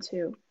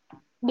 9-2.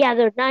 Yeah,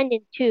 they're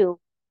 9-2,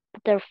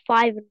 but they're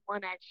 5-1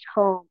 at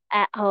home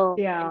and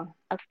Yeah.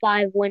 a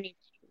 5 winning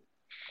streak.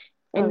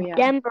 Oh And yeah.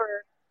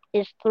 Denver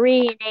is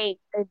 3-8.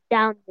 They're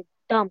down the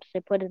dumps.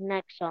 They put an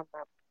X on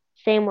them.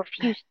 Same with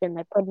Houston.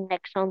 They put an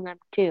X on them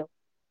too.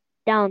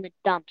 Down the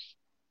dumps.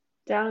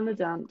 Down in the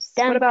dumps.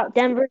 What Den- about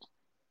Denver's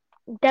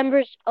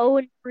Denver's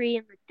 0-3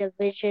 in the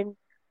division,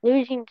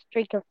 losing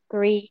streak of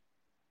 3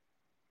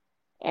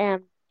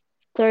 and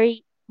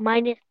 30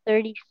 minus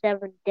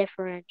 37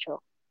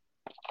 differential.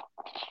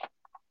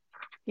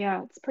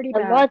 yeah, it's pretty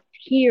And bad. let's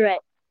hear it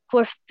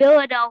for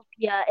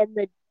Philadelphia and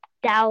the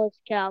Dallas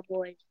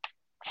Cowboys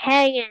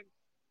hanging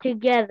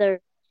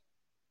together.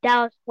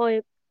 Dallas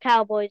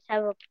Cowboys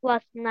have a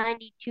plus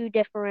 92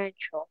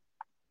 differential,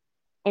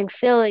 and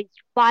Philly's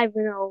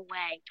 5-0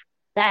 away.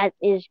 That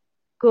is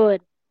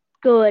good,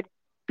 good,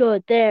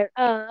 good. There,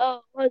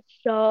 it's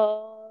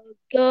so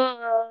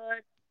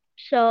good,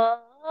 so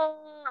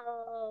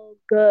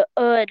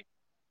good,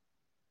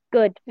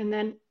 good, And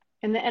then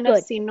in the good.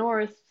 NFC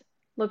North,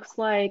 looks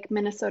like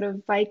Minnesota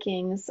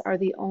Vikings are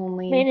the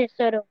only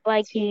Minnesota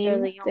Vikings are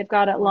team. the They've only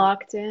got it one.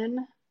 locked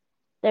in.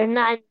 They're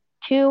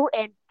 9-2,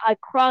 and I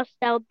crossed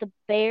out the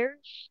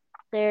Bears.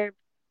 They're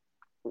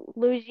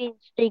losing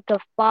streak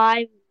of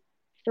 5,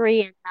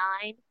 3-9.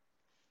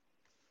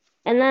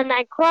 And then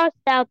I crossed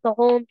out the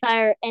whole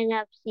entire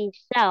NFC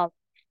South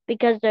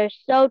because they're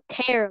so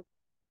terrible.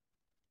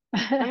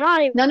 I'm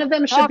not even None going of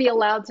them to should talk be about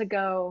allowed to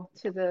go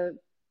to the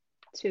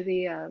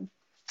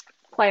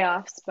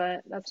playoffs,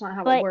 but that's not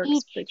how it but works.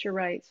 each But you're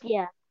right.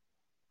 yeah,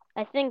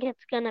 I think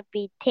it's going to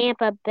be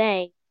Tampa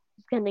Bay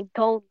is going to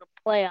go in the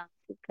playoffs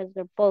because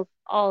they're both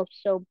all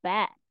so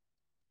bad.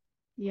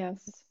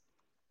 Yes.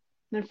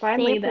 And then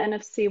finally, San, the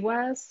NFC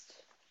West.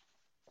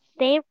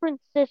 San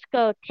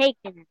Francisco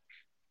taking it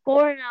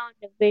 4-0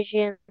 in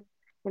division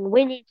and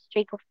winning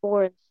streak of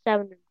 4 and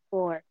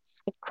 7-4.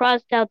 It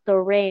crossed out the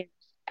Rams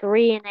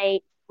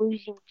 3-8,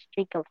 losing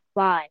streak of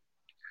 5.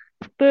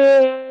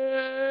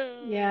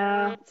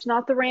 Yeah, Boo! it's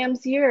not the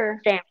Rams'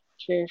 year. San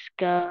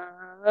Francisco.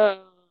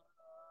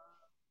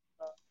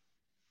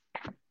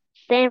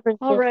 San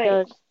All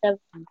right. Francisco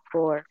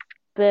 7-4.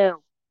 Boom.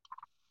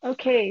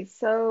 Okay,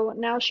 so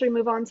now should we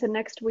move on to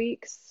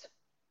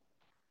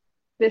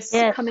this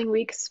Yes. coming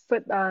week's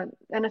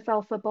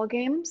NFL football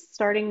games,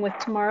 starting with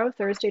tomorrow,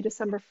 Thursday,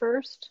 December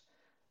 1st,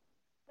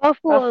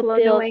 Buffalo Buffalo,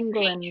 New Bills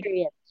England.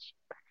 Patriots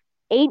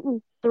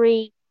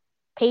 8-3.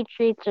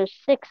 Patriots are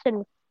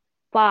 6-5.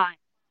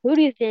 Who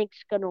do you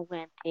think's gonna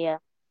win here?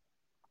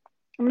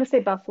 I'm going to say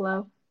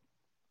Buffalo.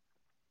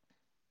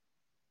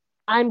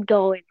 I'm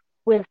going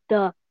with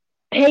the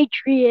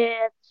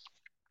Patriots.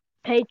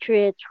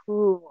 Patriots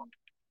rule.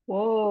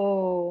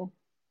 Whoa.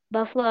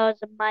 Buffalo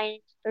is a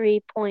minus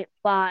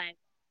 3.5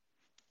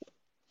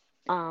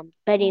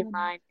 betting Um,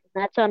 line. And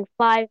that's on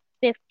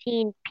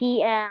 5:15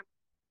 p.m.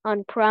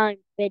 on Prime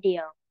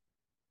Video.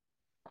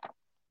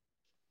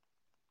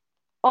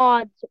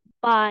 Odds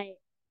by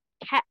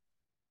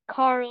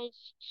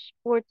Carl's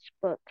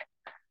Sportsbook.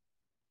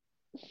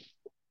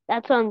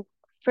 That's on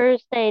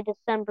Thursday,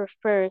 December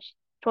 1st,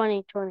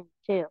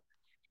 2022.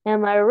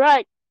 Am I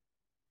right?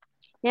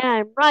 Yeah,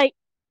 I'm right.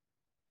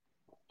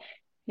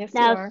 yes, you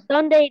Now, are.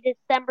 Sunday,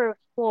 December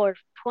 4th,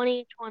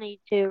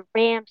 2022,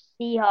 Rams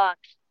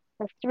Seahawks,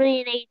 a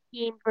 3-8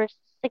 team versus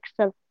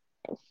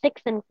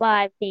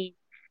 6-5 team.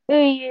 Who do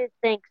you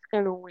think's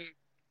gonna win?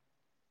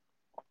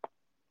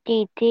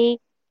 DT?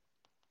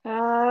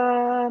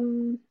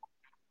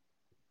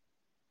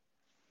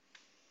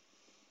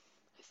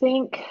 I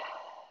think,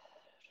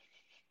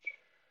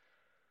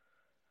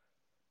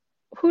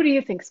 who do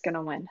you think's going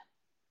to win?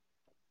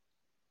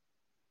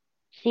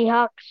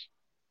 Seahawks?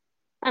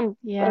 I'm, of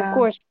Yeah,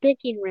 course,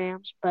 picking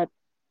Rams, but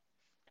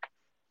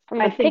I'm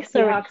I gonna think pick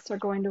the Rams. Seahawks are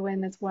going to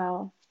win as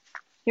well.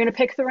 You're going to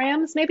pick the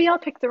Rams? Maybe I'll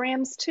pick the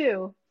Rams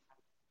too.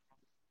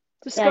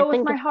 Just Yeah, I go with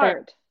think my it's better.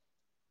 heart.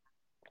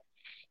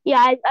 Yeah,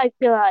 I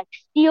feel like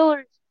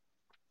Steelers,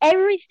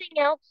 everything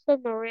else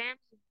than the Rams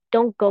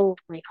don't go with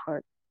my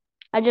heart.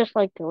 I just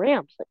like the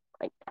Rams.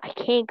 Like I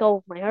can't go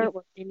with my You, heart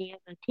with any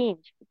other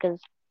teams because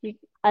you,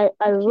 I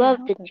you can't love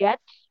the help it.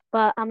 Jets,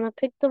 but I'm gonna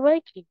pick the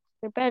Vikings.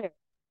 They're better.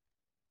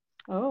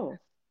 Oh,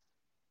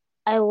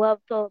 I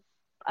love the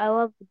I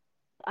love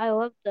I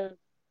love the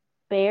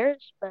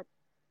Bears, but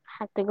I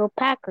have to go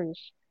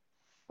Packers.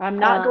 I'm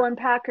not Uh going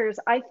Packers.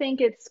 I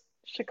think it's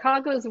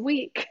Chicago's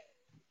week.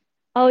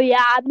 oh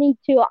yeah, me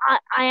too.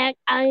 I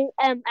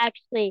am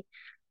actually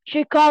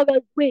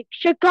Chicago's weak.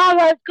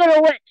 Chicago's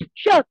gonna win.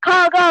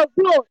 Chicago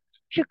rules.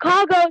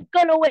 Chicago's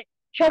gonna win.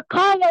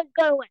 Chicago's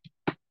gonna win.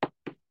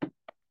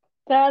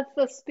 That's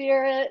the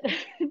spirit.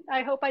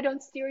 I hope I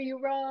don't steer you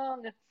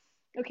wrong.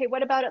 Okay,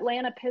 what about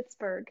Atlanta,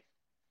 Pittsburgh?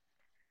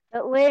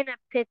 Atlanta,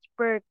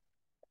 Pittsburgh,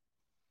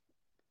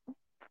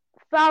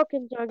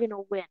 Falcons are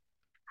gonna win.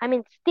 I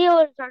mean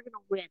Steelers are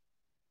gonna win.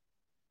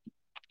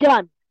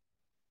 Done.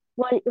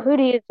 What? Who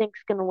do you think's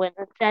gonna win?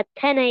 It's at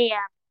 10 a.m.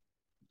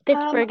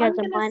 Pittsburgh has I'm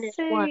a gonna minus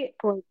one say,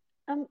 point.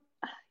 um,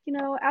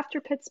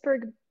 after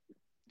Pittsburgh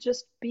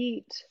just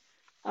beat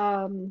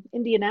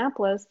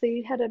Indianapolis,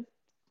 they had I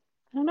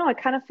don't know, I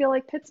kind of feel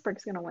like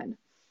Pittsburgh's gonna win.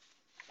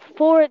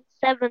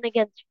 4-7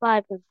 against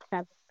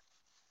 5-7.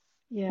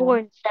 Four Yeah.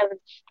 and seven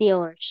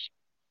Steelers.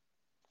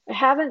 I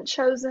haven't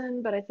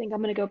chosen, but I think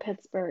I'm gonna go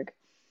Pittsburgh.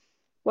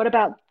 What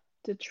about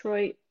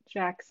Detroit,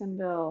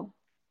 Jacksonville?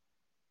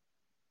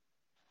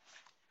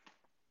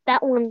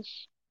 That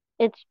one's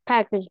it's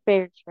Packers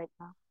Bears right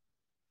now.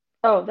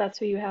 Oh, that's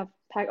who you have.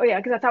 Oh yeah,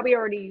 because I thought we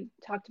already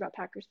talked about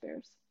Packers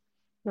Bears.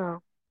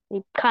 No,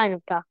 we kind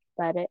of talked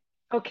about it.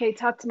 Okay,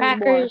 talk to me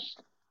more. Packers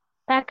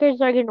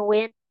Packers are gonna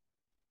win.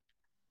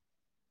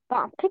 But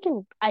I'm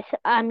picking.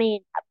 I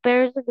mean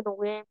Bears are gonna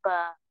win,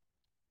 but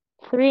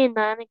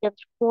 3-9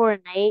 against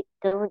 4-8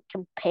 doesn't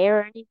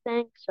compare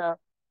anything. So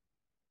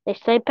they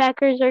say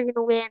Packers are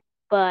gonna win,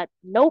 but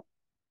nope,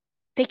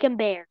 picking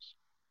Bears.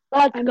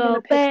 Let's I'm gonna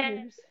go pick Bears.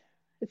 Bears.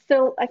 It's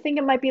still, I think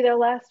it might be their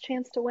last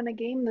chance to win a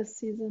game this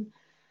season.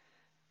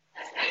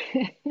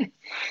 You're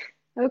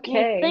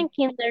Okay.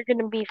 thinking they're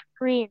gonna be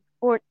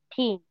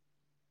 3-14.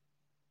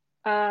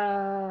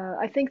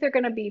 I think they're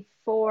gonna be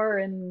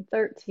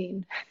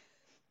 4-13.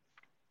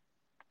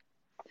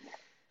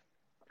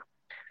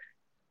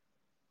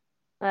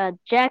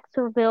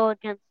 Jacksonville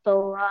against the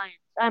Lions.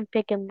 I'm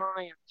picking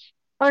Lions.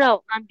 Oh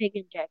no, I'm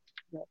picking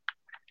Jacksonville.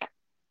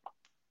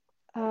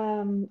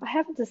 I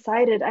haven't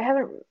decided. I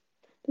haven't.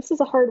 This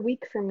is a hard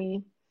week for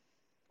me.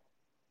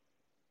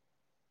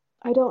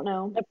 I don't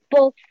know. They're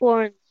both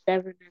 4-7.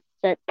 It's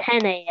at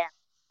 10 a.m.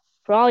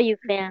 For all you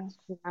fans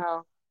Okay. to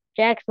know,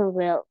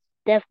 Jacksonville's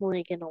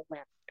definitely gonna win.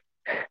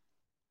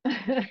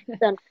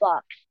 It's on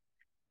Fox.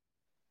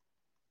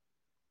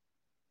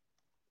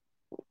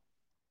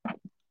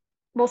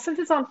 Well, since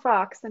it's on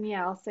Fox, then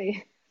yeah, I'll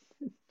say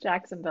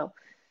Jacksonville.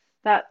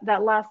 That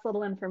last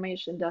little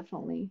information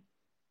definitely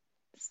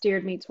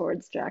steered me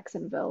towards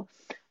Jacksonville.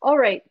 All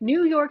right,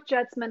 New York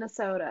Jets,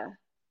 Minnesota.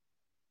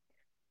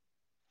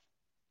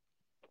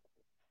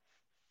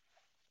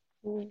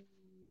 Mm,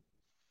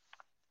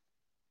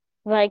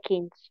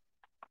 Vikings.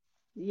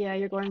 Yeah,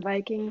 you're going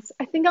Vikings.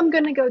 I think I'm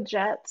gonna go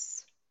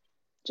Jets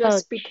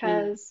Oh just geez.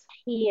 because,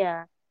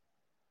 Yeah.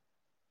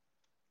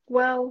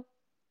 well,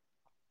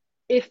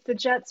 if the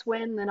Jets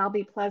win, then I'll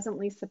be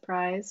pleasantly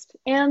surprised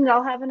and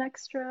I'll have an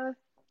extra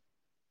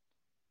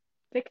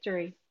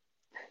victory.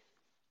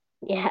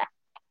 Yeah.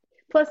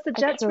 Plus, the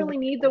Jets Extra really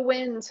need the victory.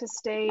 win to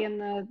stay in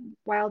the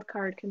wild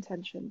card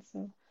contention.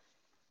 So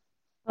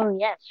Oh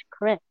yes,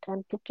 correct.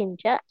 I'm picking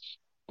Jets.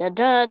 Da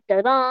da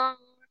da da.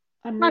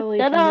 I'm Da really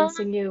da da.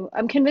 convincing you.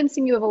 I'm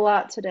convincing you of a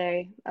lot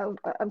today.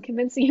 I'm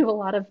convincing you of a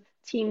lot of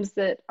teams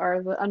that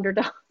are the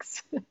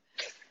underdogs.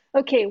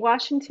 Okay,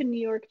 Washington,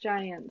 New York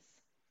Giants.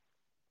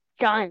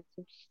 Giants.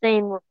 I'm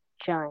staying with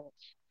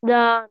Giants.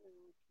 No,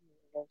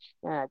 no,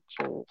 no,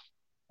 jeez.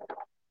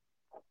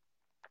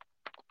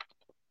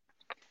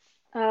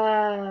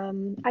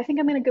 I think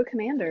I'm going to go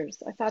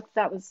Commanders. I thought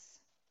that was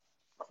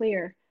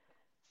clear.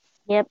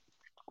 Yep.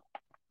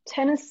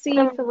 Tennessee,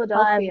 75.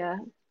 Philadelphia.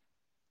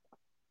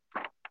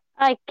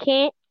 I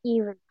can't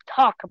even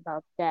talk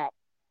about that.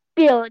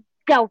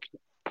 Philadelphia.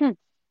 Hmm.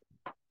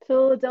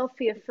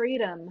 Philadelphia,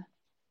 Freedom.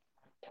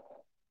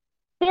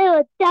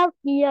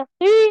 Philadelphia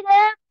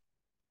Freedom.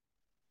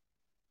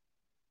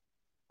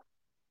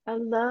 A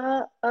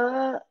lot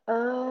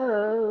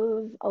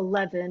of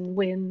 11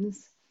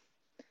 wins.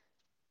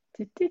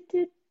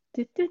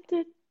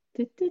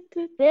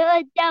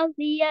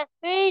 Philadelphia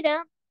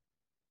Freedom.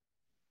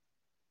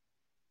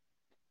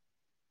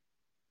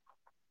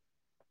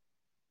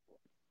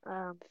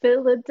 Um,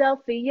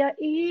 Philadelphia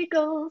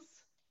Eagles.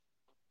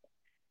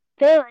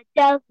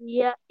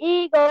 Philadelphia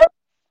Eagles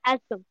has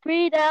some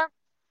freedom.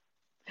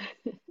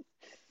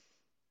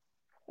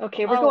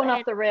 Okay, we're Oh, going off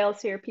and the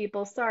rails here,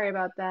 people. Sorry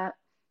about that.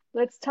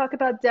 Let's talk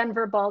about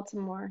Denver,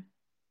 Baltimore.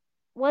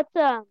 what's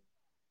uh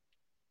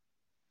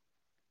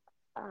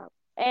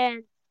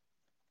and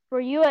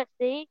for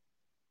USC,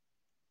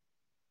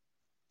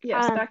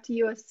 Yes, um, back to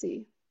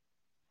USC.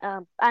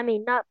 I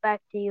mean not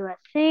back to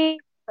USC.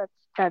 Let's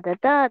da da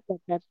da da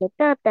da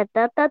da da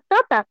da da da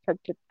da da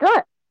da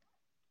da.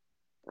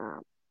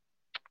 Um,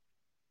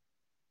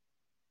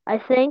 I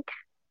think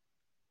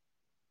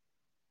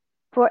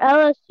for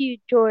LSU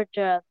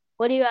Georgia,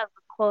 what do you have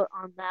a quote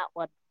on that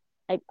one?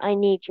 I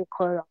need your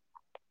quote on.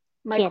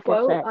 My Can't just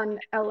quote say. on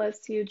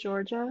LSU,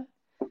 Georgia,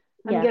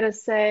 I'm Yeah, going to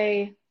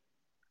say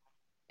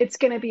it's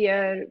going to be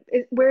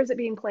where is it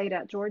being played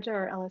at, Georgia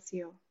or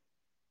LSU?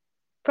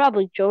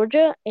 probably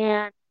Georgia,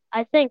 and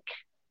I think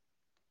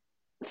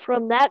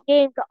from that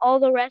game to all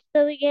the rest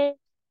of the games,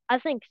 I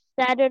think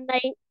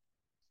Saturday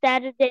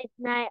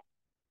night,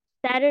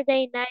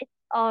 Saturday night's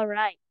all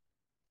right.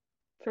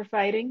 For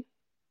fighting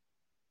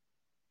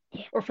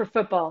or for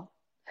football?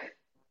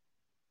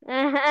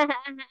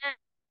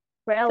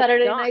 For Elton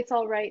Saturday John. night's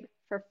all right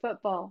for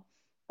football.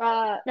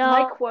 My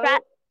No, quote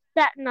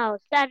no,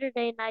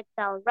 Saturday night's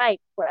all right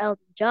for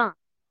Elton John.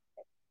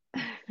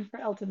 for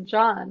Elton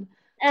John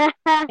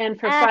and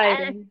for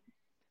fighting.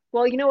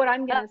 Well, you know what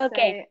I'm gonna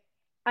Okay,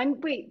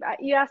 say?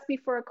 You asked me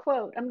for a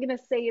quote. I'm gonna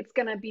say it's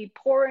gonna be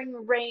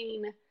pouring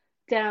rain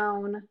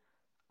down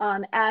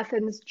on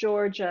Athens,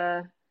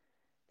 Georgia,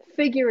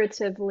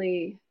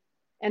 figuratively,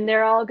 and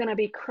they're all gonna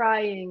be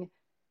crying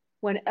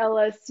when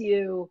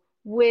LSU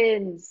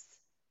wins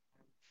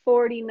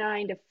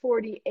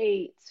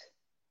 49-48.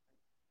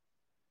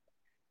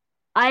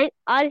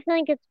 I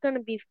think it's gonna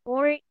be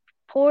pouring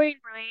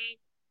rain.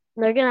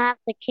 They're gonna have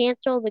to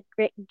cancel the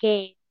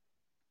game,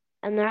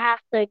 and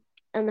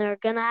they're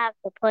gonna have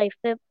to play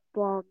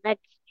football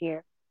next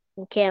year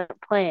and can't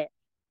play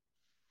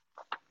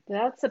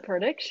That's a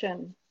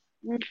prediction.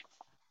 it.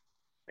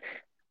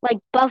 Like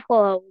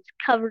Buffalo was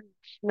covered in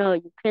snow.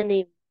 You couldn't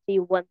even see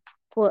 1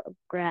 foot of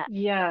grass.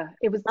 Yeah,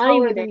 it was Not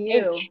taller even an than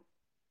you. inch.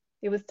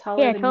 It was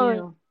taller Yeah, than totally.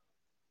 you.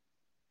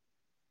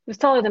 It was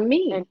taller than And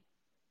me,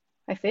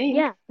 I think.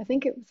 yeah, I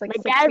think it was like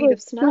my 6 feet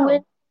of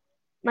snow.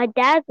 my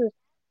dad was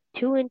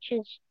 2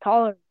 inches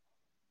taller.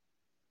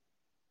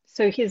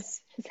 So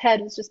his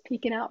head was just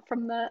peeking out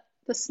from the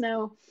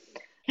snow.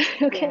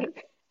 Yeah, Okay,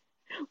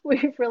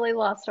 we've really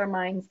lost our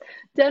minds.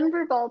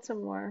 Denver,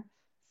 Baltimore,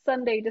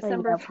 Sunday, but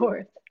December yeah,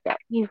 4th.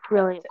 you've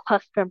really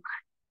lost our mind.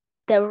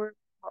 They were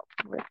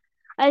Baltimore.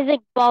 I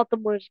think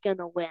Baltimore's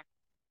gonna win.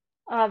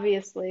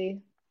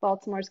 Obviously.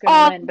 Baltimore's going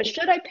to win. But Ugly.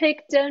 should I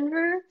pick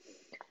Denver?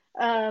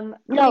 No,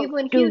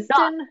 Cleveland, do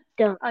not. Houston,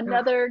 Do not.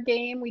 another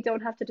game we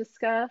don't have to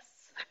discuss.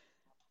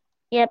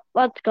 Yep,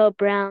 let's go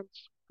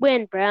Browns.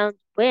 Win, Browns,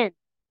 win.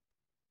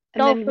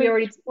 And then we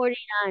Dolphins, already,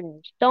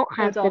 49ers. Don't oh,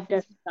 have to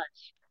Dolphins.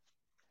 discuss.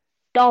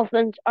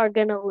 Dolphins are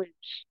gonna lose.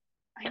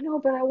 I know,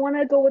 but I want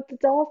to go with the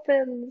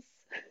Dolphins.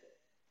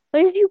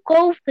 But if you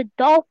go with the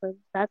Dolphins,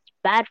 that's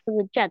bad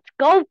for the Jets.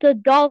 Go with the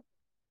Dolphins.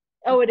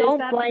 Oh, it is Don't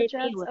bad for the blame me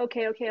Jets? with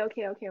Okay, okay,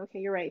 okay, okay, okay.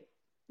 You're right.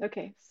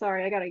 Okay,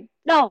 sorry. I gotta.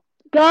 No,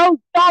 go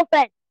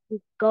Dolphins.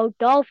 Go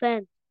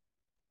Dolphins.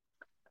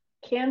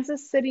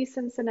 Kansas City,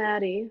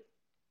 Cincinnati.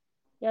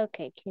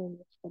 Okay,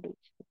 Kansas City.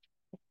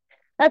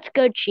 Let's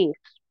go Chiefs.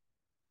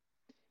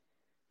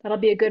 That'll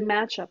be a good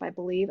matchup, I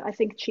believe. I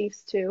think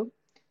Chiefs too.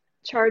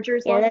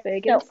 Chargers, Yeah, Las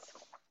Vegas.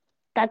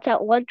 that's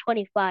at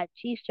 125.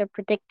 Chiefs are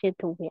predicted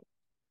to win.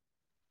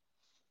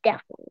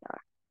 Definitely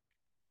are.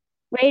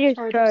 Raiders,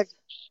 Chargers.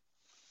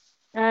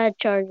 Chargers.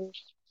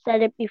 Chargers.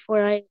 Said it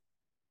before I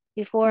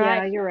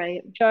Yeah, you're said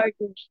right.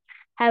 Chargers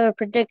have a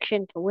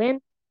prediction to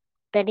win,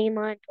 betting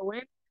line to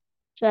win.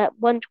 So at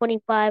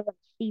 125 on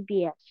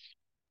CBS.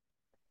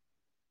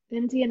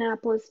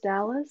 Indianapolis,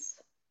 Dallas.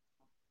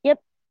 Yep.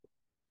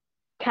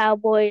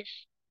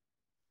 Cowboys.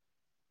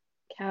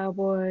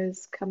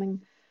 Cowboys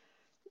coming.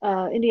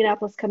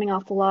 Indianapolis coming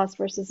off the loss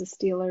versus the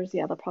Steelers.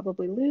 Yeah, they'll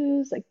probably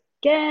lose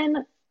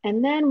again.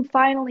 And then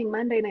finally,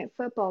 Monday Night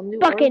Football, New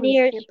Orleans,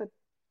 Buccaneers. Tampa.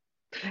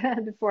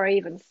 Before I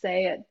even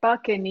say it,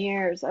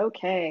 Buccaneers.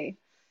 Okay.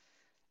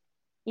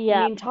 I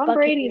Yeah, mean, Tom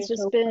Brady's Buccaneers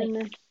just are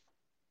been,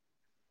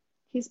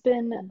 he's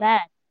been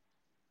bad.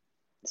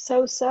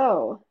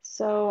 so-so.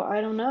 So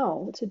I don't know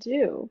what to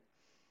do.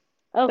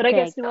 But I Okay,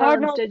 guess New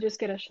Orleans did just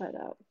get a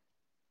shutout.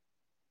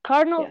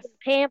 Cardinals Yes. and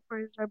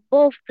Panthers are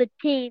both the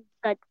teams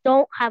that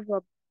don't have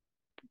a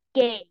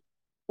game,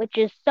 which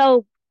is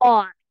so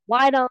odd.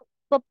 Why don't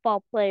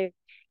football players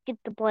get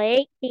to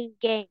play 18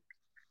 games?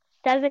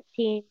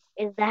 17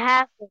 is the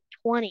half of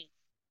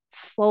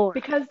 24.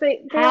 Because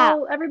they How?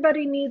 all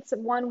everybody needs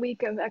 1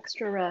 week of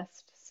extra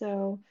rest.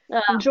 So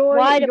Uh, enjoy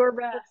why do your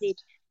people need?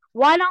 rest.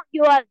 Why don't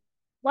you have?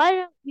 Why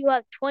don't you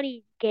have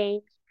 20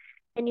 games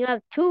and you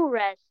have two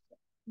rest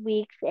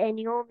weeks and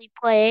you only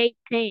play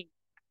 18?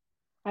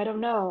 I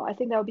don't know. I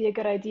think that would be a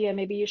good idea.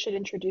 Maybe you should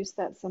introduce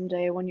that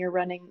someday when you're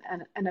running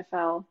an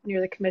NFL, when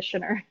you're the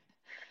commissioner.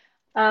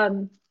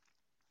 Um,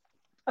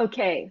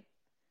 okay.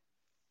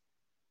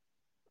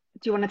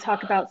 Do you want to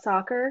talk about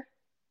soccer?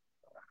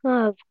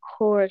 Of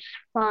course,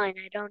 fine.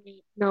 I don't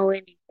need know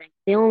anything.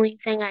 The only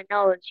thing I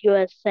know is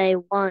USA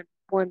won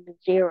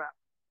 1-0.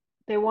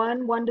 They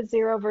won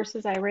 1-0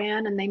 versus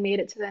Iran and they made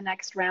it to the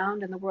next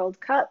round in the World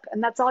Cup.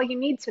 And that's all you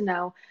need to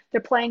know.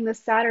 They're playing this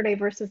Saturday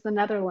versus the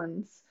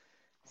Netherlands.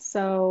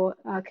 So,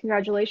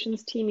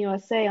 congratulations, Team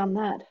USA, on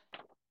that.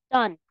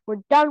 Done.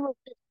 We're done with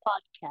this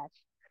podcast.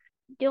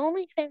 The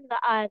only thing that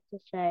I have to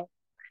say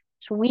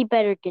is we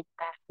better get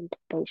back into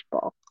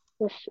baseball.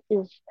 This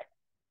is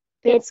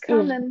it It's is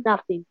coming.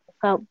 nothing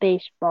without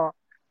baseball.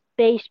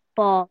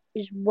 Baseball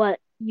is what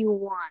you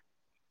want.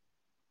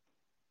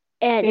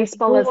 And if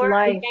Baseball is you're a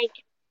life.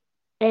 Yankee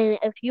and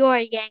if you're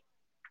a Yankee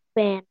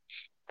fan,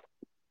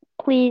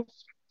 please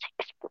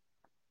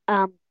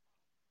um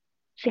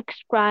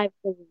subscribe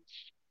to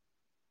this.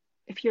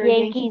 If you're a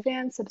Yankee Yankees,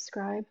 fan,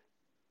 subscribe.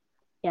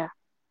 yeah.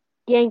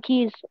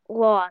 Yankees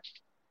lost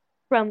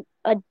from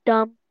a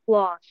dumb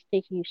loss to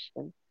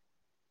Houston.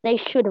 They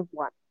should have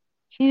won.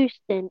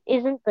 Houston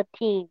isn't the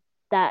team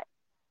that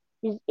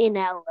is in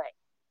LA.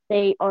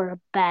 They are a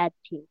bad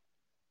team.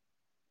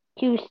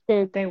 But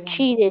Houston they won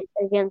cheated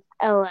against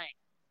LA.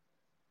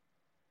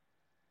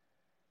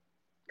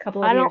 a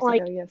couple of I don't years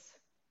like ago, yes.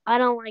 I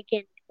don't like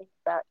anything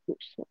about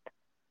Houston.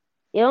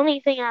 The only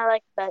thing I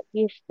like about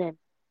Houston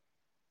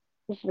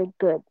is they're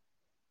good.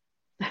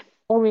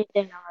 Only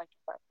thing I like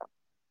about them.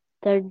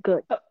 They're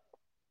good. Oh,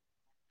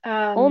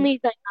 Um, Only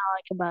thing I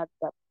like about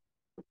them.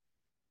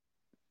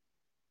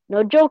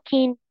 No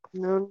joking.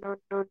 No, no,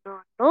 no,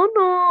 no, no,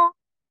 no.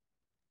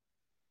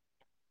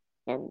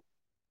 And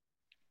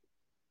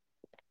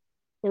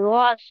they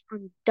lost on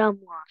a dumb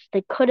loss.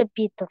 They could have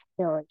beat the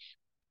Phillies.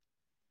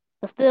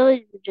 The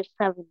Phillies were just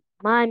having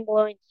a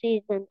mind-blowing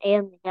season,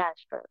 and the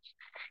Astros.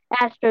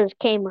 Astros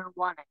came and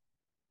won it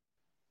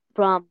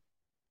from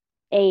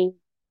a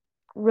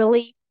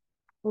really,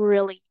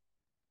 really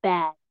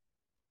bad,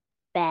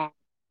 bad,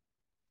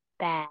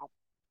 bad,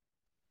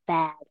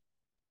 bad,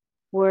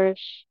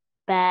 worse,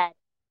 bad,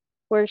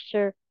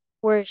 worser,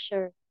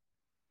 worser,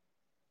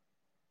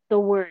 the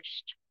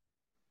worst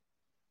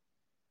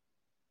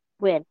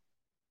win.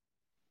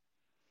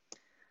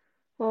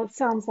 well, it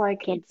sounds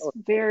like Can't it's do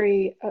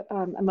very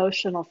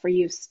emotional for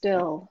you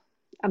still,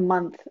 a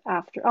month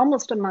after,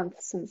 almost a month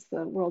since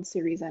the World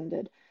Series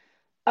ended.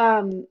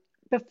 Um,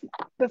 bef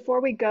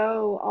Before we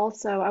go,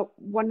 also,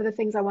 one of the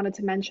things I wanted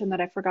to mention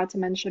that I forgot to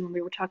mention when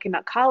we were talking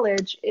about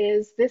college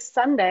is this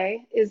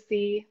Sunday is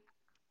the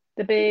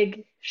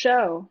big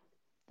show,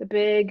 the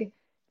big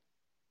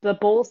the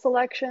bowl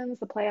selections,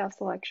 the playoff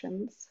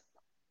selections.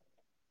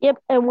 Yep,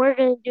 and we're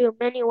gonna do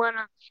a mini one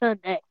on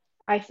Sunday.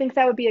 I think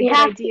that would be a We good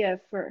have to. idea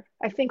for,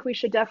 I think we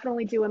should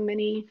definitely do a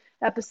mini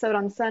episode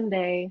on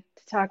Sunday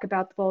to talk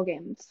about the bowl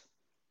games.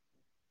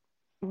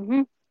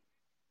 Hmm.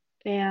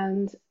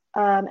 And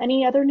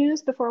any other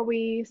news before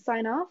we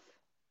sign off?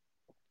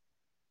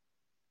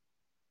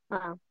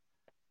 Um,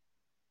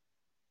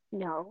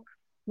 no,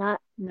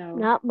 not No,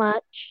 not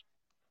much.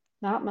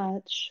 not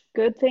much.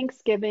 Good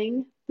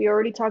Thanksgiving. We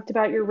already talked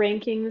about your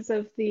rankings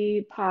of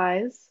the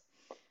pies.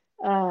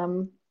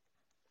 Um,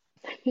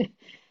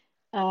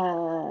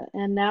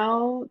 and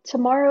now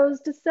tomorrow's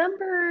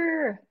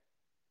December.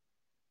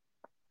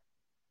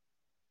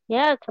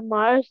 Yeah,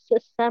 tomorrow's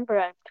December.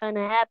 I'm kind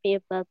of happy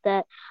about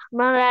that. I'm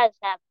not as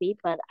happy,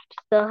 but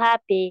I'm still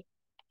happy.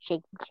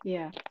 Shake.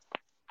 Yeah,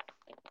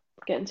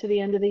 getting to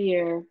the end of the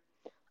year.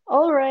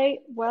 All right.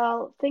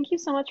 Well, thank you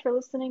so much for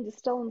listening to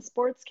Stellan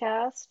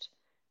Sportscast.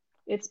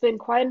 It's been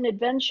quite an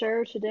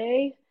adventure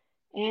today,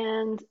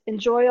 and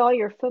enjoy all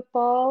your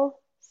football,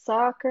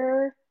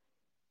 soccer,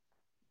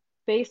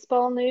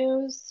 baseball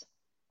news,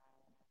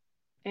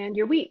 and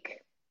your week.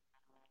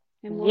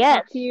 And we'll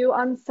talk to Yes. you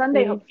on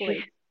Sunday, Enjoy,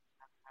 hopefully.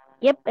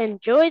 yep,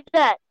 enjoy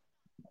that.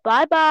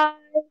 Bye bye.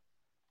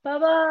 Bye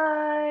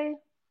bye.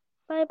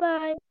 Bye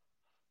bye.